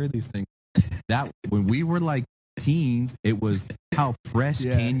take care of these things. That when we were like teens, it was how fresh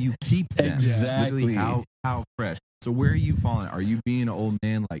can you keep them? Exactly. Literally how fresh. So where are you falling? Are you being an old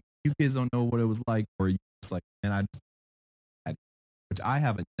man like you kids don't know what it was like, or are you just like, man, I just had, which I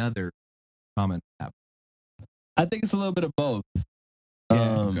have another comment on that. I think it's a little bit of both.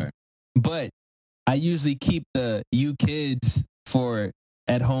 Yeah. Okay. But I usually keep the you kids for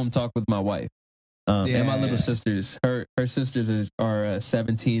at home talk with my wife. And my little Yes. sisters. Her sisters are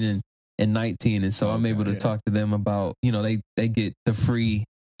 17 and 19. And so I'm able to talk to them about, they get the free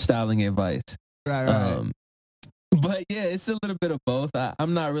styling advice. Right. But yeah, it's a little bit of both.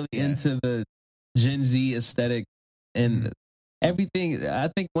 I'm not really into the Gen Z aesthetic and everything. I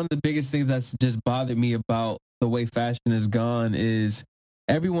think one of the biggest things that's just bothered me about the way fashion has gone is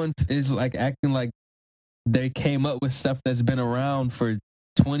everyone is like acting like they came up with stuff that's been around for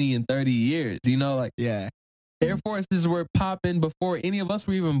 20 and 30 years. Air Forces were popping before any of us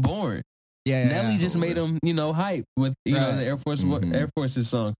were even born. Nelly just made them, hype with the Air Forces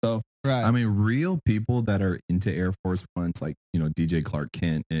song. So I mean, real people that are into Air Force Ones, like DJ Clark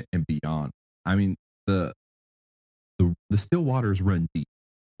Kent and beyond. I mean, the still waters run deep.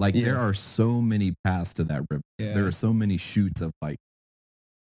 Like there are so many paths to that river. Yeah. There are so many shoots of like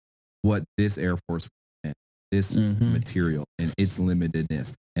what this Air Force meant, this material and its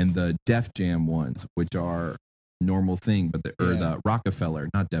limitedness, and the Def Jam ones, which are normal thing, but the Rockefeller,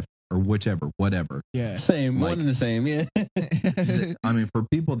 not Def or whatever. Yeah. Same, Like- one and the same. Yeah. I mean, for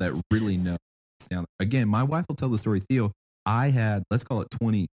people that really know, again, my wife will tell the story. Theo, I had, let's call it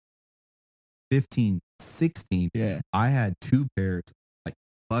 2015, 16. Yeah. I had 2 pairs like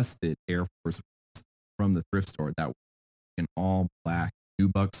busted Air Force Ones from the thrift store that were in all black,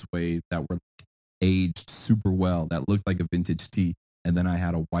 nubuck suede that were aged super well, that looked like a vintage tee. And then I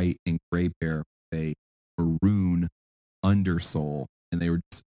had a white and gray pair with a maroon undersole, and they were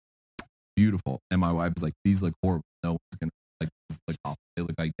just beautiful. And my wife was like, these look horrible. No one's going to like they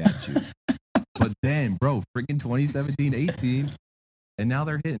look like dad shoes. But then, bro, freaking 2017, 18, and now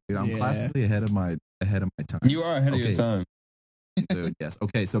they're hitting. Dude, I'm classically ahead of my time. You are ahead of your time. Dude, yes.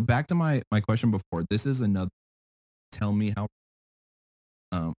 Okay, so back to my question before. This is another. Tell me how,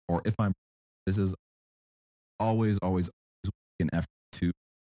 or if I'm. This is always an effort to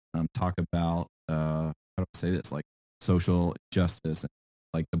talk about how do I say this, like social justice and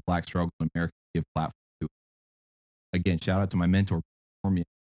like the Black struggle in America. Give platform to it. Again, shout out to my mentor for me.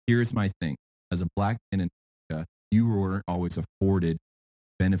 Here's my thing: as a Black man in America, you weren't always afforded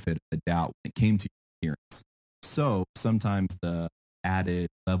benefit of the doubt when it came to your appearance. So sometimes the added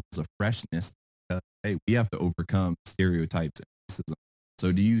levels of freshness, hey, we have to overcome stereotypes and racism.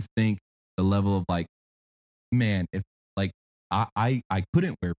 So do you think the level of like, man, if like I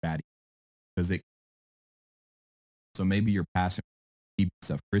couldn't wear baddie because it, so maybe your passion keep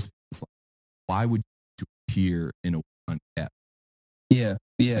stuff crispy. It's like, why would you appear in a way unkept? Yeah.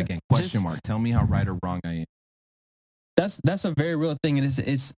 Again, question mark. Tell me how right or wrong I am. That's a very real thing, and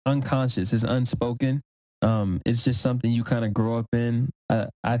it's unconscious, it's unspoken. It's just something you kind of grow up in.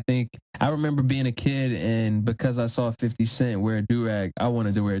 I think I remember being a kid, and because I saw 50 Cent wear a do-rag, I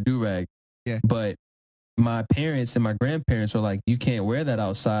wanted to wear a do-rag. Yeah. But my parents and my grandparents were like, you can't wear that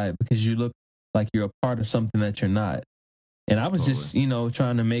outside because you look like you're a part of something that you're not. And I was just,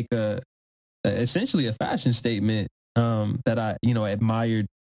 trying to make essentially a fashion statement that I, admired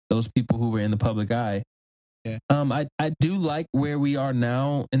those people who were in the public eye. Yeah. I do like where we are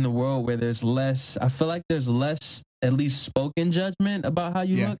now in the world, where there's less, I feel like there's less, at least spoken judgment about how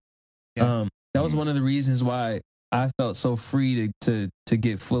you look. Yeah. That was one of the reasons why I felt so free to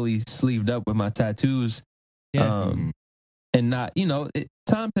get fully sleeved up with my tattoos. Yeah. And not,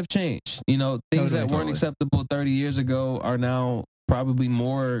 times have changed. Things that weren't acceptable 30 years ago are now probably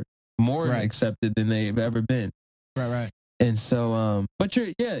more accepted than they've ever been. Right. And so, but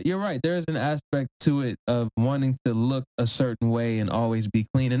you're right. There is an aspect to it of wanting to look a certain way and always be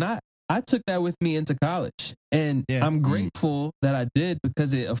clean. And I took that with me into college, and I'm grateful that I did,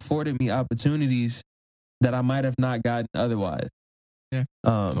 because it afforded me opportunities that I might have not gotten otherwise. Yeah,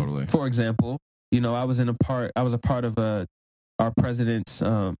 totally. For example, I was a part of our president's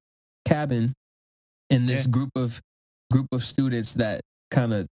cabin, in this group of students that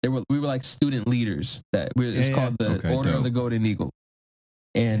we were like student leaders. It's called the Order of the Golden Eagle.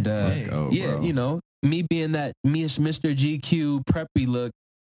 And let's go, bro. Me being that Mr. GQ preppy look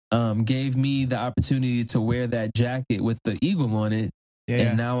gave me the opportunity to wear that jacket with the eagle on it.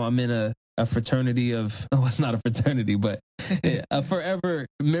 And now I'm in a fraternity of, it's not a fraternity, but a forever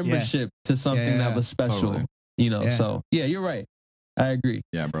membership to something that was special. Totally. So you're right. I agree.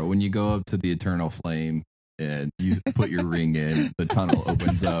 Yeah, bro. When you go up to the eternal flame and you put your ring in, the tunnel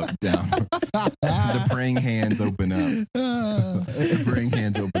opens up down. The praying hands open up. The praying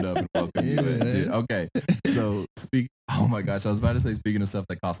hands open up and welcome you in, dude. Okay. So oh my gosh, I was about to say, speaking of stuff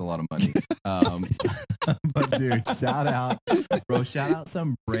that costs a lot of money. But dude, shout out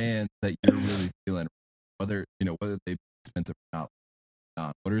some brands that you're really feeling, whether they be expensive or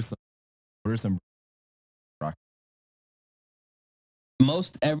not. What are some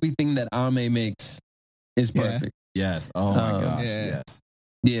most everything that Ame makes is perfect. Yes. Oh my gosh. Yes.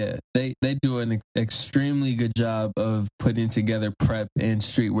 Yeah. They do an extremely good job of putting together prep and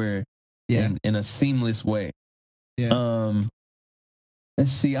streetwear in a seamless way. Yeah.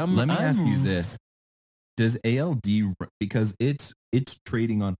 Let's see. Let me ask you this. Does ALD, because it's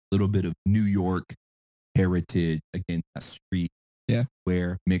trading on a little bit of New York heritage, again, that street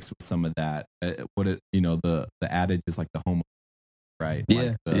wear mixed with some of that, the adage is like the home, right? Yeah.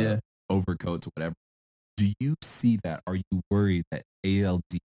 Like the overcoats or whatever. Do you see that? Are you worried that ALD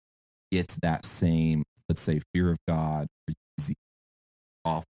gets that same, let's say, fear of God or easy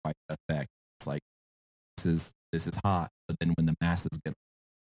off-white effect? It's like, this is hot, but then when the masses get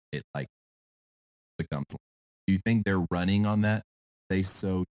it, like becomes. Do you think they're running on that? They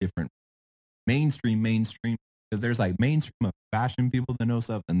so different mainstream, because there's like mainstream of fashion people that know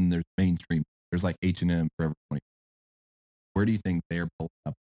stuff, and then there's mainstream. There's like H&M, Forever 20. Where do you think they're pulling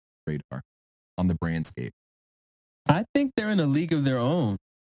up the radar on the brandscape? I think they're in a league of their own.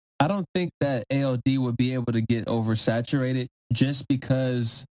 I don't think that ALD would be able to get oversaturated just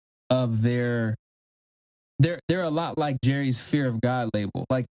because of they're a lot like Jerry's Fear of God label.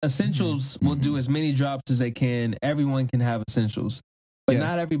 Like Essentials will do as many drops as they can. Everyone can have Essentials, but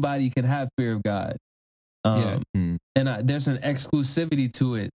not everybody can have Fear of God. And there's an exclusivity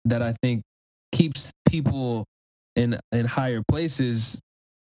to it that I think keeps people in higher places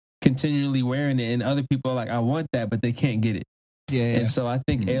continually wearing it, and other people are like, I want that, but they can't get it. And so I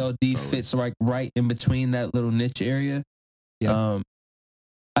think ALD fits right in between that little niche area. Yeah.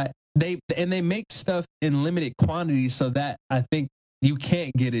 They make stuff in limited quantities so that I think you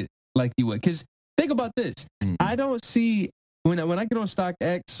can't get it like you would. Because think about this. I don't see when I get on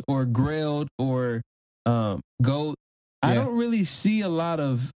StockX or Grailed or Goat, I don't really see a lot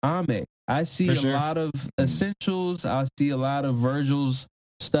of Ame. I see a lot of Essentials. I see a lot of Virgil's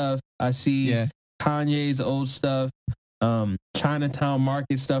stuff. I see Kanye's old stuff, Chinatown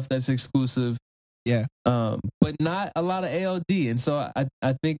Market stuff that's exclusive. Yeah. But not a lot of ALD. And so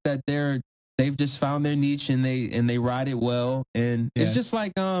I think that they've just found their niche and they ride it well. And it's just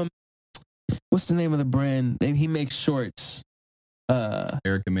like what's the name of the brand? He makes shorts.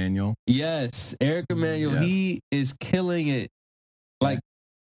 Eric Emanuel. Yes, Eric Emanuel. Yes. He is killing it. Like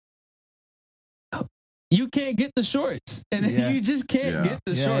you can't get the shorts, and you just can't get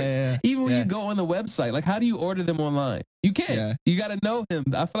the shorts. Even when you go on the website, like how do you order them online? You can't. Yeah. You got to know him.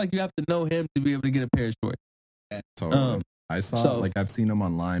 I feel like you have to know him to be able to get a pair of shorts. Totally. I saw like I've seen him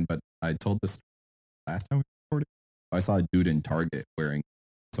online, but I told this last time we recorded. I saw a dude in Target wearing.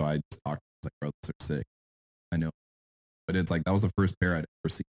 So I just talked. I was like, bro, those are sick. I know. But it's like that was the first pair I'd ever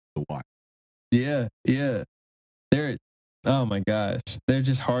seen to watch. Yeah. They're oh my gosh. They're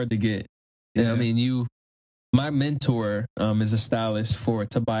just hard to get. Yeah. I mean, my mentor is a stylist for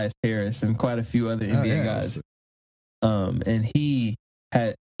Tobias Harris and quite a few other NBA guys. And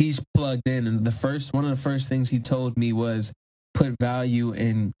he's plugged in, and one of the first things he told me was put value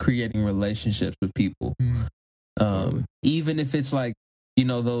in creating relationships with people. Totally. Even if it's like,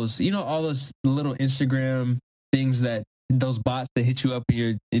 all those little Instagram things that those bots that hit you up in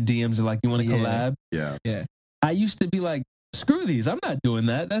your DMs are like, you want to collab? Yeah. I used to be like, screw these. I'm not doing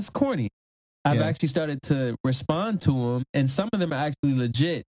that. That's corny. I've actually started to respond to them, and some of them are actually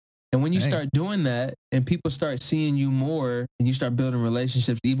legit. And when you start doing that and people start seeing you more and you start building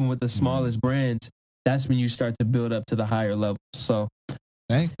relationships, even with the smallest brands, that's when you start to build up to the higher levels. So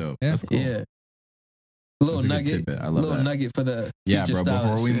that's dope. That's cool. Yeah. Little nugget. I love that. Nugget for the bro. stylists.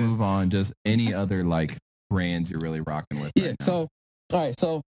 Before we move on, just any other like brands you're really rocking with. Yeah. So, all right.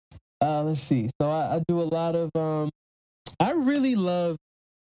 So, let's see. So I do a lot of. I really love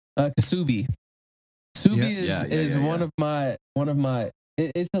Kasubi. Kasubi is one of my.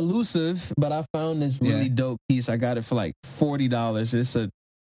 It's elusive, but I found this really dope piece. I got it for like $40. It's a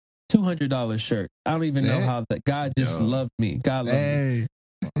 $200 shirt. I don't even know how that. God just loved me. God loved me.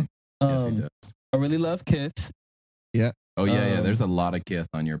 Yes, he does. I really love Kith. Yeah. Oh yeah. There's a lot of Kith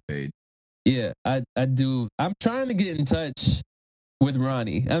on your page. Yeah, I do. I'm trying to get in touch with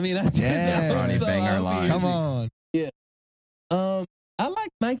Ronnie. I mean, Ronnie, bang our line. Come on. Yeah. I like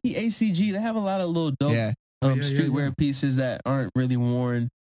Nike ACG. They have a lot of little dope streetwear pieces that aren't really worn.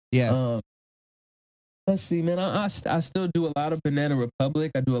 Yeah. Let's see, man. I still do a lot of Banana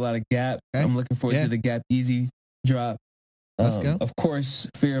Republic. I do a lot of Gap. Okay. I'm looking forward to the Gap Easy drop. Let's go. Of course,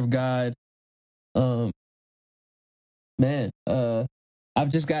 Fear of God. I've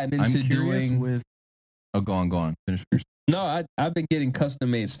just gotten into doing with. Oh, go on. Finish first. No, I've been getting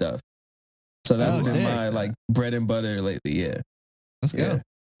custom made stuff. So that's been my like bread and butter lately. Yeah. Let's go.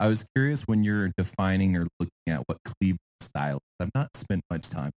 I was curious when you're defining or looking at what Cleveland style is. I've not spent much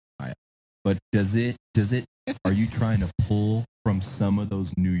time on it, but does it, are you trying to pull from some of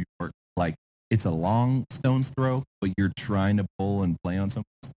those New York, like it's a long stone's throw, but you're trying to pull and play on some,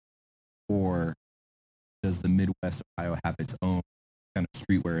 or does the Midwest Ohio have its own kind of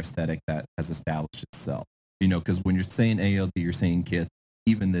streetwear aesthetic that has established itself? Because when you're saying ALD, you're saying Kith,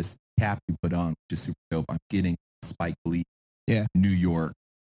 even this cap you put on, which is super dope, I'm getting Spike Lee, New York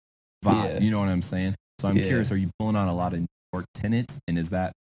vibe. You know what I'm saying? So I'm curious, are you pulling on a lot of New York tenants, and is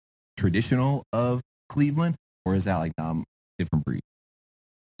that traditional of Cleveland, or is that like different breed?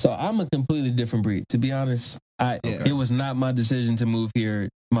 So I'm a completely different breed. To be honest, it was not my decision to move here.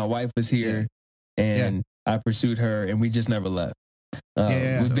 My wife was here, and I pursued her, and we just never left.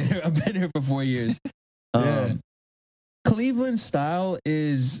 I've been here for 4 years. Cleveland style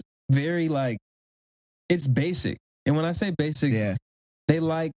is very like, it's basic. And when I say basic, they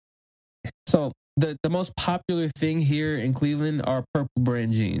like, so the most popular thing here in Cleveland are Purple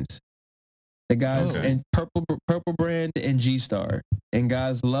Brand jeans. The guys and Purple Brand and G-Star. And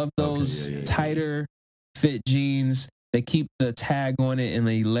guys love those tighter fit jeans. They keep the tag on it and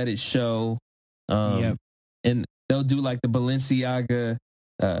they let it show. And they'll do like the Balenciaga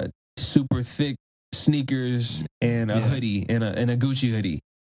super thick sneakers and a hoodie and a Gucci hoodie.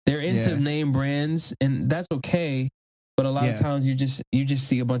 They're into name brands, and that's okay. But a lot of times you just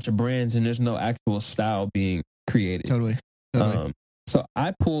see a bunch of brands and there's no actual style being created. Totally. So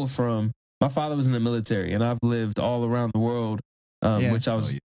I pull from, my father was in the military, and I've lived all around the world, which I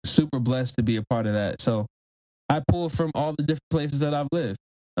was super blessed to be a part of that. So I pull from all the different places that I've lived.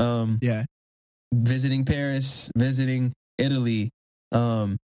 Yeah. Visiting Paris, visiting Italy,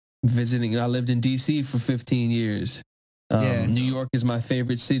 visiting. I lived in DC for 15 years. New York is my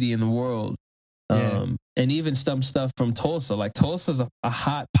favorite city in the world. And even some stuff from Tulsa. Like Tulsa's a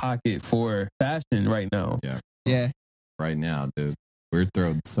hot pocket for fashion right now. Yeah. Right now, dude. We're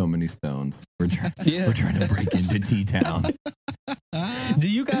throwing so many stones. We're trying to break into T-Town. Do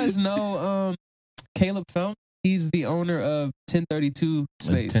you guys know Caleb Fountain? He's the owner of 1032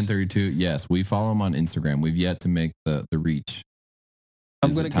 Space. 1032, yes. We follow him on Instagram. We've yet to make the reach.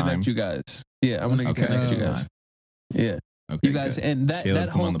 I'm going to connect you guys. Yeah, I'm going to connect you guys. Yeah. Okay, you guys, good. and Caleb, that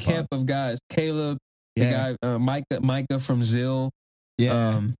whole camp of guys, Caleb, the guy, Micah from Zill.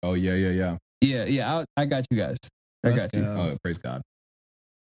 Yeah. Yeah. I got you guys. I got you. Oh, praise God.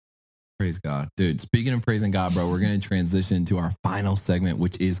 Praise God. Dude, speaking of praising God, bro, we're going to transition to our final segment,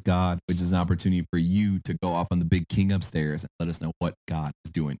 which is God, which is an opportunity for you to go off on the big king upstairs and let us know what God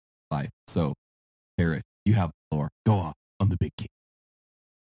is doing in life. So, Harris, you have the floor. Go off on the big king.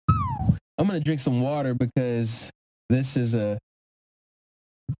 I'm going to drink some water because this is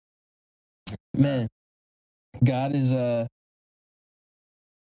man, God is so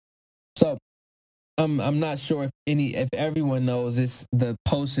I'm not sure if everyone knows this. The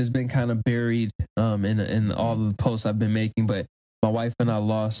post has been kind of buried in all of the posts I've been making, but my wife and I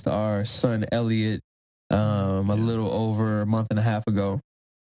lost our son Elliot a little over a month and a half ago.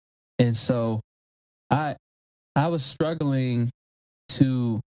 And so I was struggling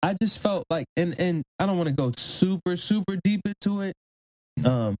I just felt like, and I don't want to go super deep into it,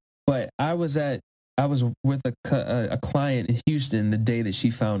 but I was with a client in Houston the day that she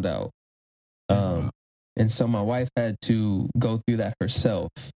found out. And so my wife had to go through that herself,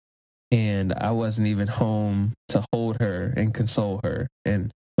 and I wasn't even home to hold her and console her.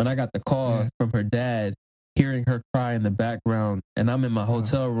 And when I got the call from her dad, hearing her cry in the background, and I'm in my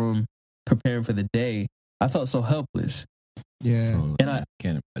hotel room preparing for the day, I felt so helpless. Yeah. Totally. And I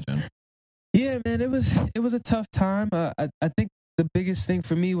can't imagine. Yeah, man, it was a tough time. I think the biggest thing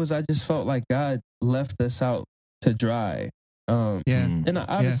for me was I just felt like God left us out to dry. And I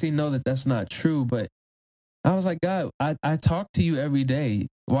obviously know that that's not true, but I was like, God, I talk to you every day.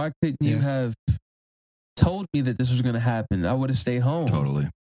 Why couldn't you have told me that this was going to happen? I would have stayed home. Totally.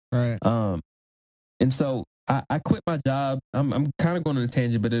 Right. And so I quit my job. I'm kind of going on a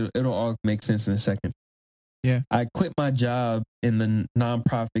tangent, but it'll all make sense in a second. Yeah. I quit my job in the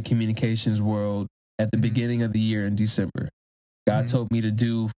nonprofit communications world at the beginning of the year in December. God told me to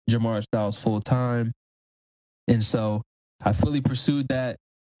do Jamar Styles full time. And so I fully pursued that,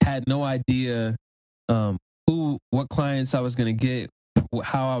 had no idea what clients I was going to get,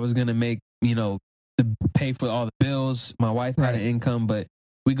 how I was going to make, to pay for all the bills. My wife had an income, but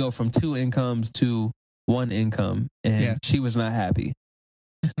we go from 2 incomes to 1 income, and she was not happy.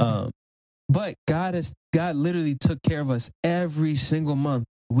 But God literally took care of us every single month.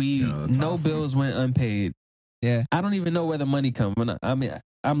 No bills went unpaid. Yeah. I don't even know where the money come from. I mean,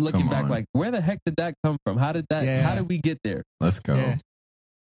 I'm looking back like, where the heck did that come from? How did we get there? Let's go. Yeah.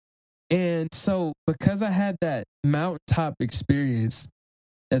 And so because I had that mountaintop experience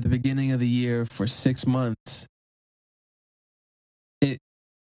at the beginning of the year for 6 months,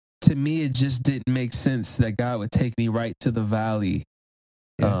 to me, it just didn't make sense that God would take me right to the valley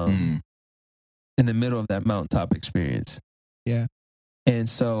in the middle of that mountaintop experience. Yeah. And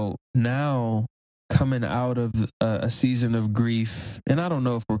so now coming out of a season of grief, and I don't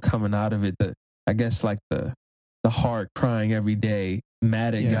know if we're coming out of it, I guess like the heart crying every day,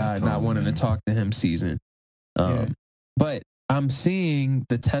 mad at God, not wanting to talk to him season. But I'm seeing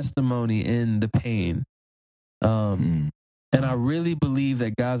the testimony in the pain. And I really believe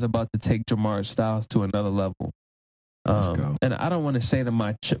that God's about to take Jamar Styles to another level. Let's go. And I don't want to say that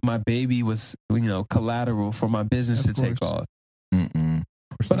my baby was, collateral for my business to take off.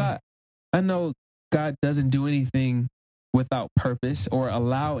 But I know God doesn't do anything without purpose or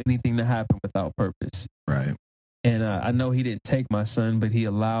allow anything to happen without purpose. Right. And I know he didn't take my son, but he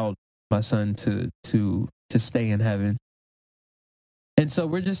allowed my son to stay in heaven. And so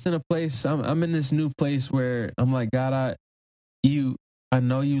we're just in a place, I'm in this new place where I'm like, God, I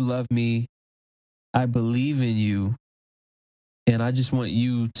know you love me. I believe in you. And I just want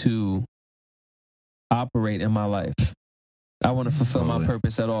you to operate in my life. I want to fulfill my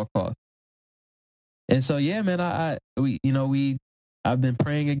purpose at all costs. And so, yeah, man, I've been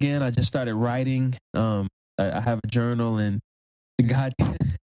praying again. I just started writing. I have a journal, and God,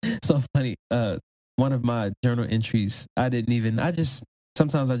 so funny. One of my journal entries,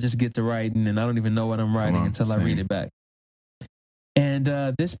 sometimes I just get to writing and I don't even know what I'm writing until I read it back. And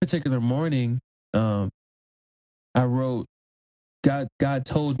this particular morning, I wrote, God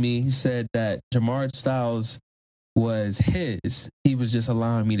told me, he said that Jamar Styles was his. He was just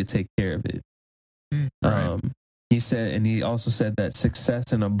allowing me to take care of it. Right. He said, and he also said that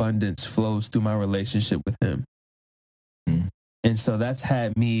success and abundance flows through my relationship with him. And so that's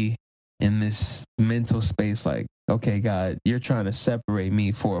had me in this mental space like, okay, God, you're trying to separate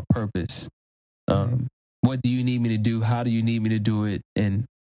me for a purpose. What do you need me to do? How do you need me to do it? And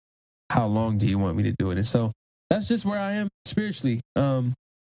how long do you want me to do it? And so that's just where I am spiritually.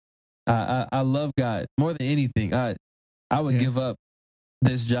 I love God more than anything. I would give up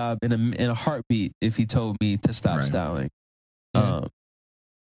this job in a heartbeat if he told me to stop styling. But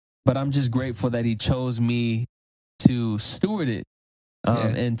I'm just grateful that he chose me to steward it.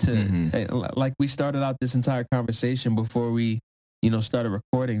 And to, like we started out this entire conversation before we, started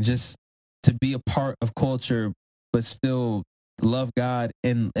recording, just to be a part of culture, but still love God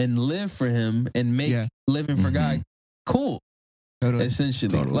and live for him and make living for God cool. Totally. Essentially.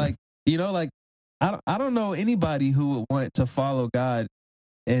 Totally. Like, I don't know anybody who would want to follow God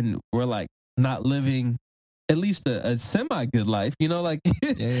and we're like not living at least a semi good life, totally.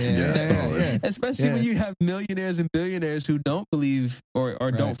 Especially when you have millionaires and billionaires who don't believe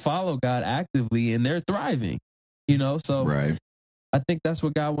or don't follow God actively and they're thriving, so I think that's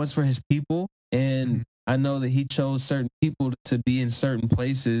what God wants for his people. And I know that he chose certain people to be in certain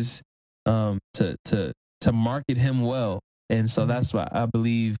places to market him well. And so that's why I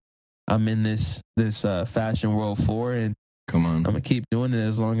believe I'm in this fashion world for, and come on, I'm gonna keep doing it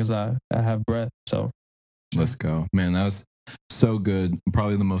as long as I have breath. So let's go, man. That was so good.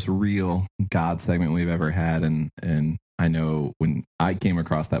 Probably the most real God segment we've ever had. And I know when I came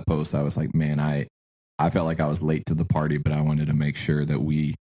across that post, I was like, man, I felt like I was late to the party, but I wanted to make sure that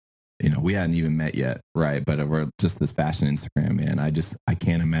we hadn't even met yet, right? But we're just this fashion Instagram, man. I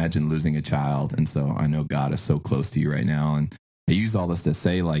can't imagine losing a child. And so I know God is so close to you right now. And I use all this to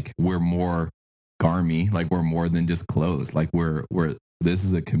say, like, we're more Garmy, like we're more than just clothes. Like this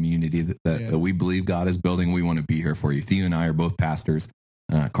is a community that we believe God is building. We want to be here for you. Theo and I are both pastors,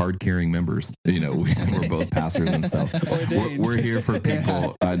 card-carrying members. We're both pastors, and so we're here for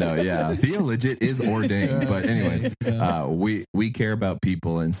people. I know, yeah. Theo legit is ordained, but anyways, we care about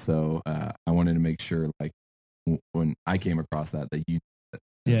people, and so I wanted to make sure, like, when I came across that you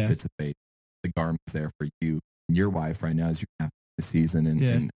Fits of Faith, the garment's there for you and your wife right now as you're having the season,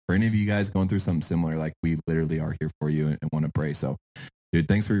 and for any of you guys going through something similar, like, we literally are here for you and want to pray. So, dude,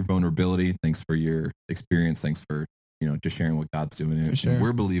 thanks for your vulnerability. Thanks for your experience. Thanks for just sharing what God's doing. And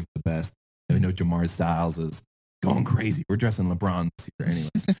we're believing the best. I know Jamar Styles is going crazy. We're dressing LeBron this year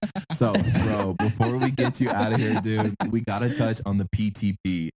anyways. So, bro, before we get you out of here, dude, we got to touch on the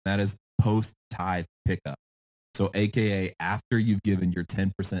PTP. That is post-tithe pickup. So, AKA after you've given your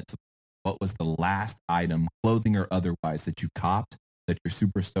 10% to what was the last item, clothing or otherwise, that you copped, that you're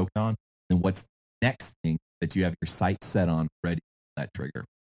super stoked on, and what's the next thing that you have your sights set on, ready for that trigger?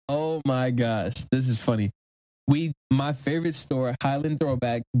 Oh my gosh, this is funny. My favorite store, Highland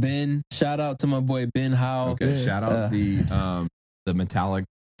Throwback. Ben, shout out to my boy Ben Howe. Okay, shout out the metallic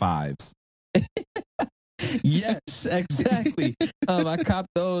 5s. Yes, exactly. I copped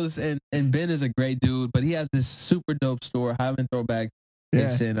those, and Ben is a great dude, but he has this super dope store, Highland Throwback.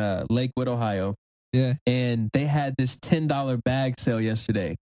 It's in Lakewood, Ohio. Yeah, and they had this $10 bag sale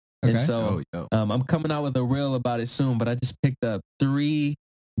yesterday, and so I'm coming out with a reel about it soon. But I just picked up 3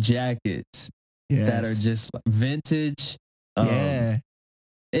 jackets that are just vintage. They're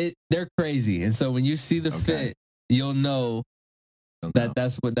crazy, and so when you see the fit, you'll know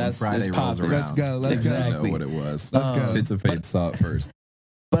that's Friday rolls around. Let's go. Know what it was. Let's go. Fits of Faith saw it first.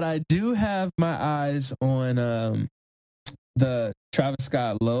 But I do have my eyes on the Travis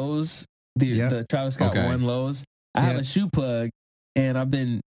Scott lows, the Travis Scott 1 lows. I have a shoe plug, and I've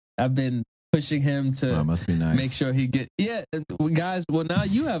been pushing him to must be nice. Make sure he get guys. Well, now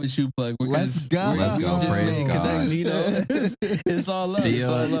you have a shoe plug. Let's go. Praise God. It's all love.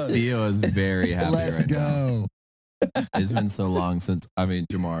 Theo is very happy right now. It's been so long since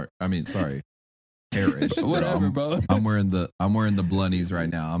Parrish. Whatever, bro. I'm wearing the blunnies right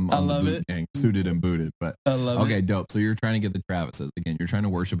now. I'm on the boot gang, suited and booted. But I love it. Dope. So you're trying to get the Travises again. You're trying to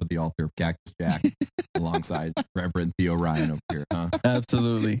worship at the altar of Cactus Jack alongside Reverend Theo Ryan over here, huh?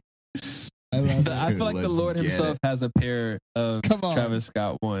 Absolutely. I feel like the Lord himself has a pair of Travis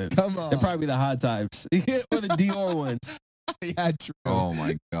Scott ones. Come on. They're probably the hot types or the Dior ones. Yeah, true. Oh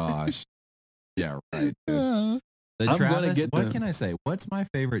my gosh. Yeah, right. Dude. The I'm Travis, get what them. can I say? What's my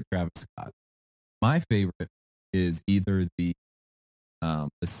favorite Travis Scott? My favorite is either the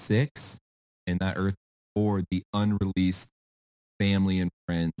 6 in that earth or the unreleased Family and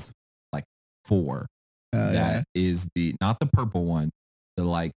Friends, like 4. That is not the purple one, the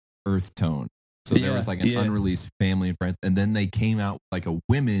like earth tone. So there was like an unreleased Family and Friends, and then they came out with like a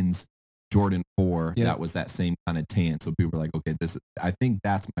women's Jordan 4 that was that same kind of tan. So people were like, okay, I think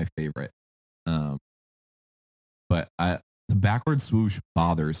that's my favorite. But the backward swoosh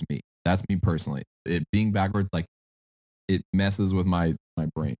bothers me. That's me personally. It being backwards, like it messes with my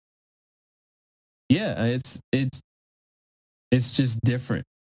brain. Yeah, it's just different.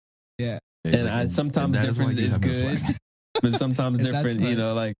 Yeah. And sometimes different is good, but sometimes different,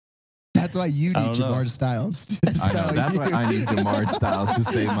 like. That's why you need Jamar Styles. I know. That's why I need Jamar Styles to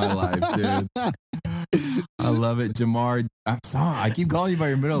save my life, dude. I love it, Jamar. I'm sorry. I keep calling you by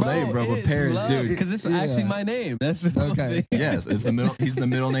your middle name, bro. But Paris, dude, because it's actually my name. That's okay. Yes, it's the middle. He's the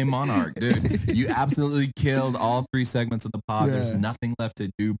middle name Monarch, dude. You absolutely killed all 3 segments of the pod. Yeah. There's nothing left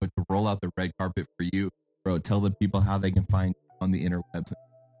to do but to roll out the red carpet for you, bro. Tell the people how they can find you on the interwebs.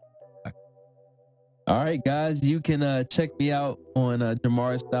 All right, guys, you can check me out on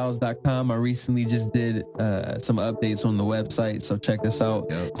jamarstyles.com. I recently just did some updates on the website, so check us out.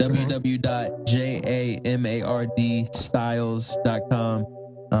 Yep, www.jamardstyles.com.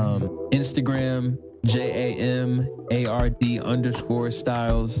 Instagram,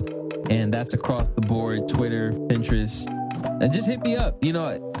 JAMARD_styles. And that's across the board, Twitter, Pinterest. And just hit me up.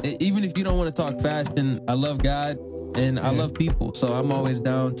 Even if you don't want to talk fashion, I love God and I love people. So I'm always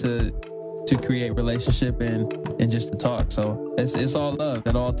down to create relationship and just to talk. So it's all love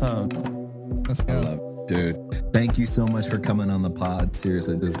at all times. Let's go. I love it, dude. Thank you so much for coming on the pod.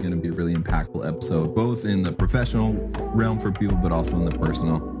 Seriously, this is going to be a really impactful episode, both in the professional realm for people, but also in the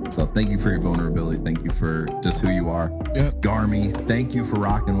personal. So thank you for your vulnerability. Thank you for just who you are. Yep. Garmy, thank you for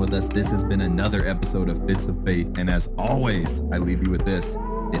rocking with us. This has been another episode of Fits of Faith. And as always, I leave you with this.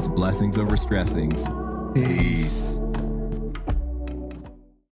 It's blessings over stressings. Peace.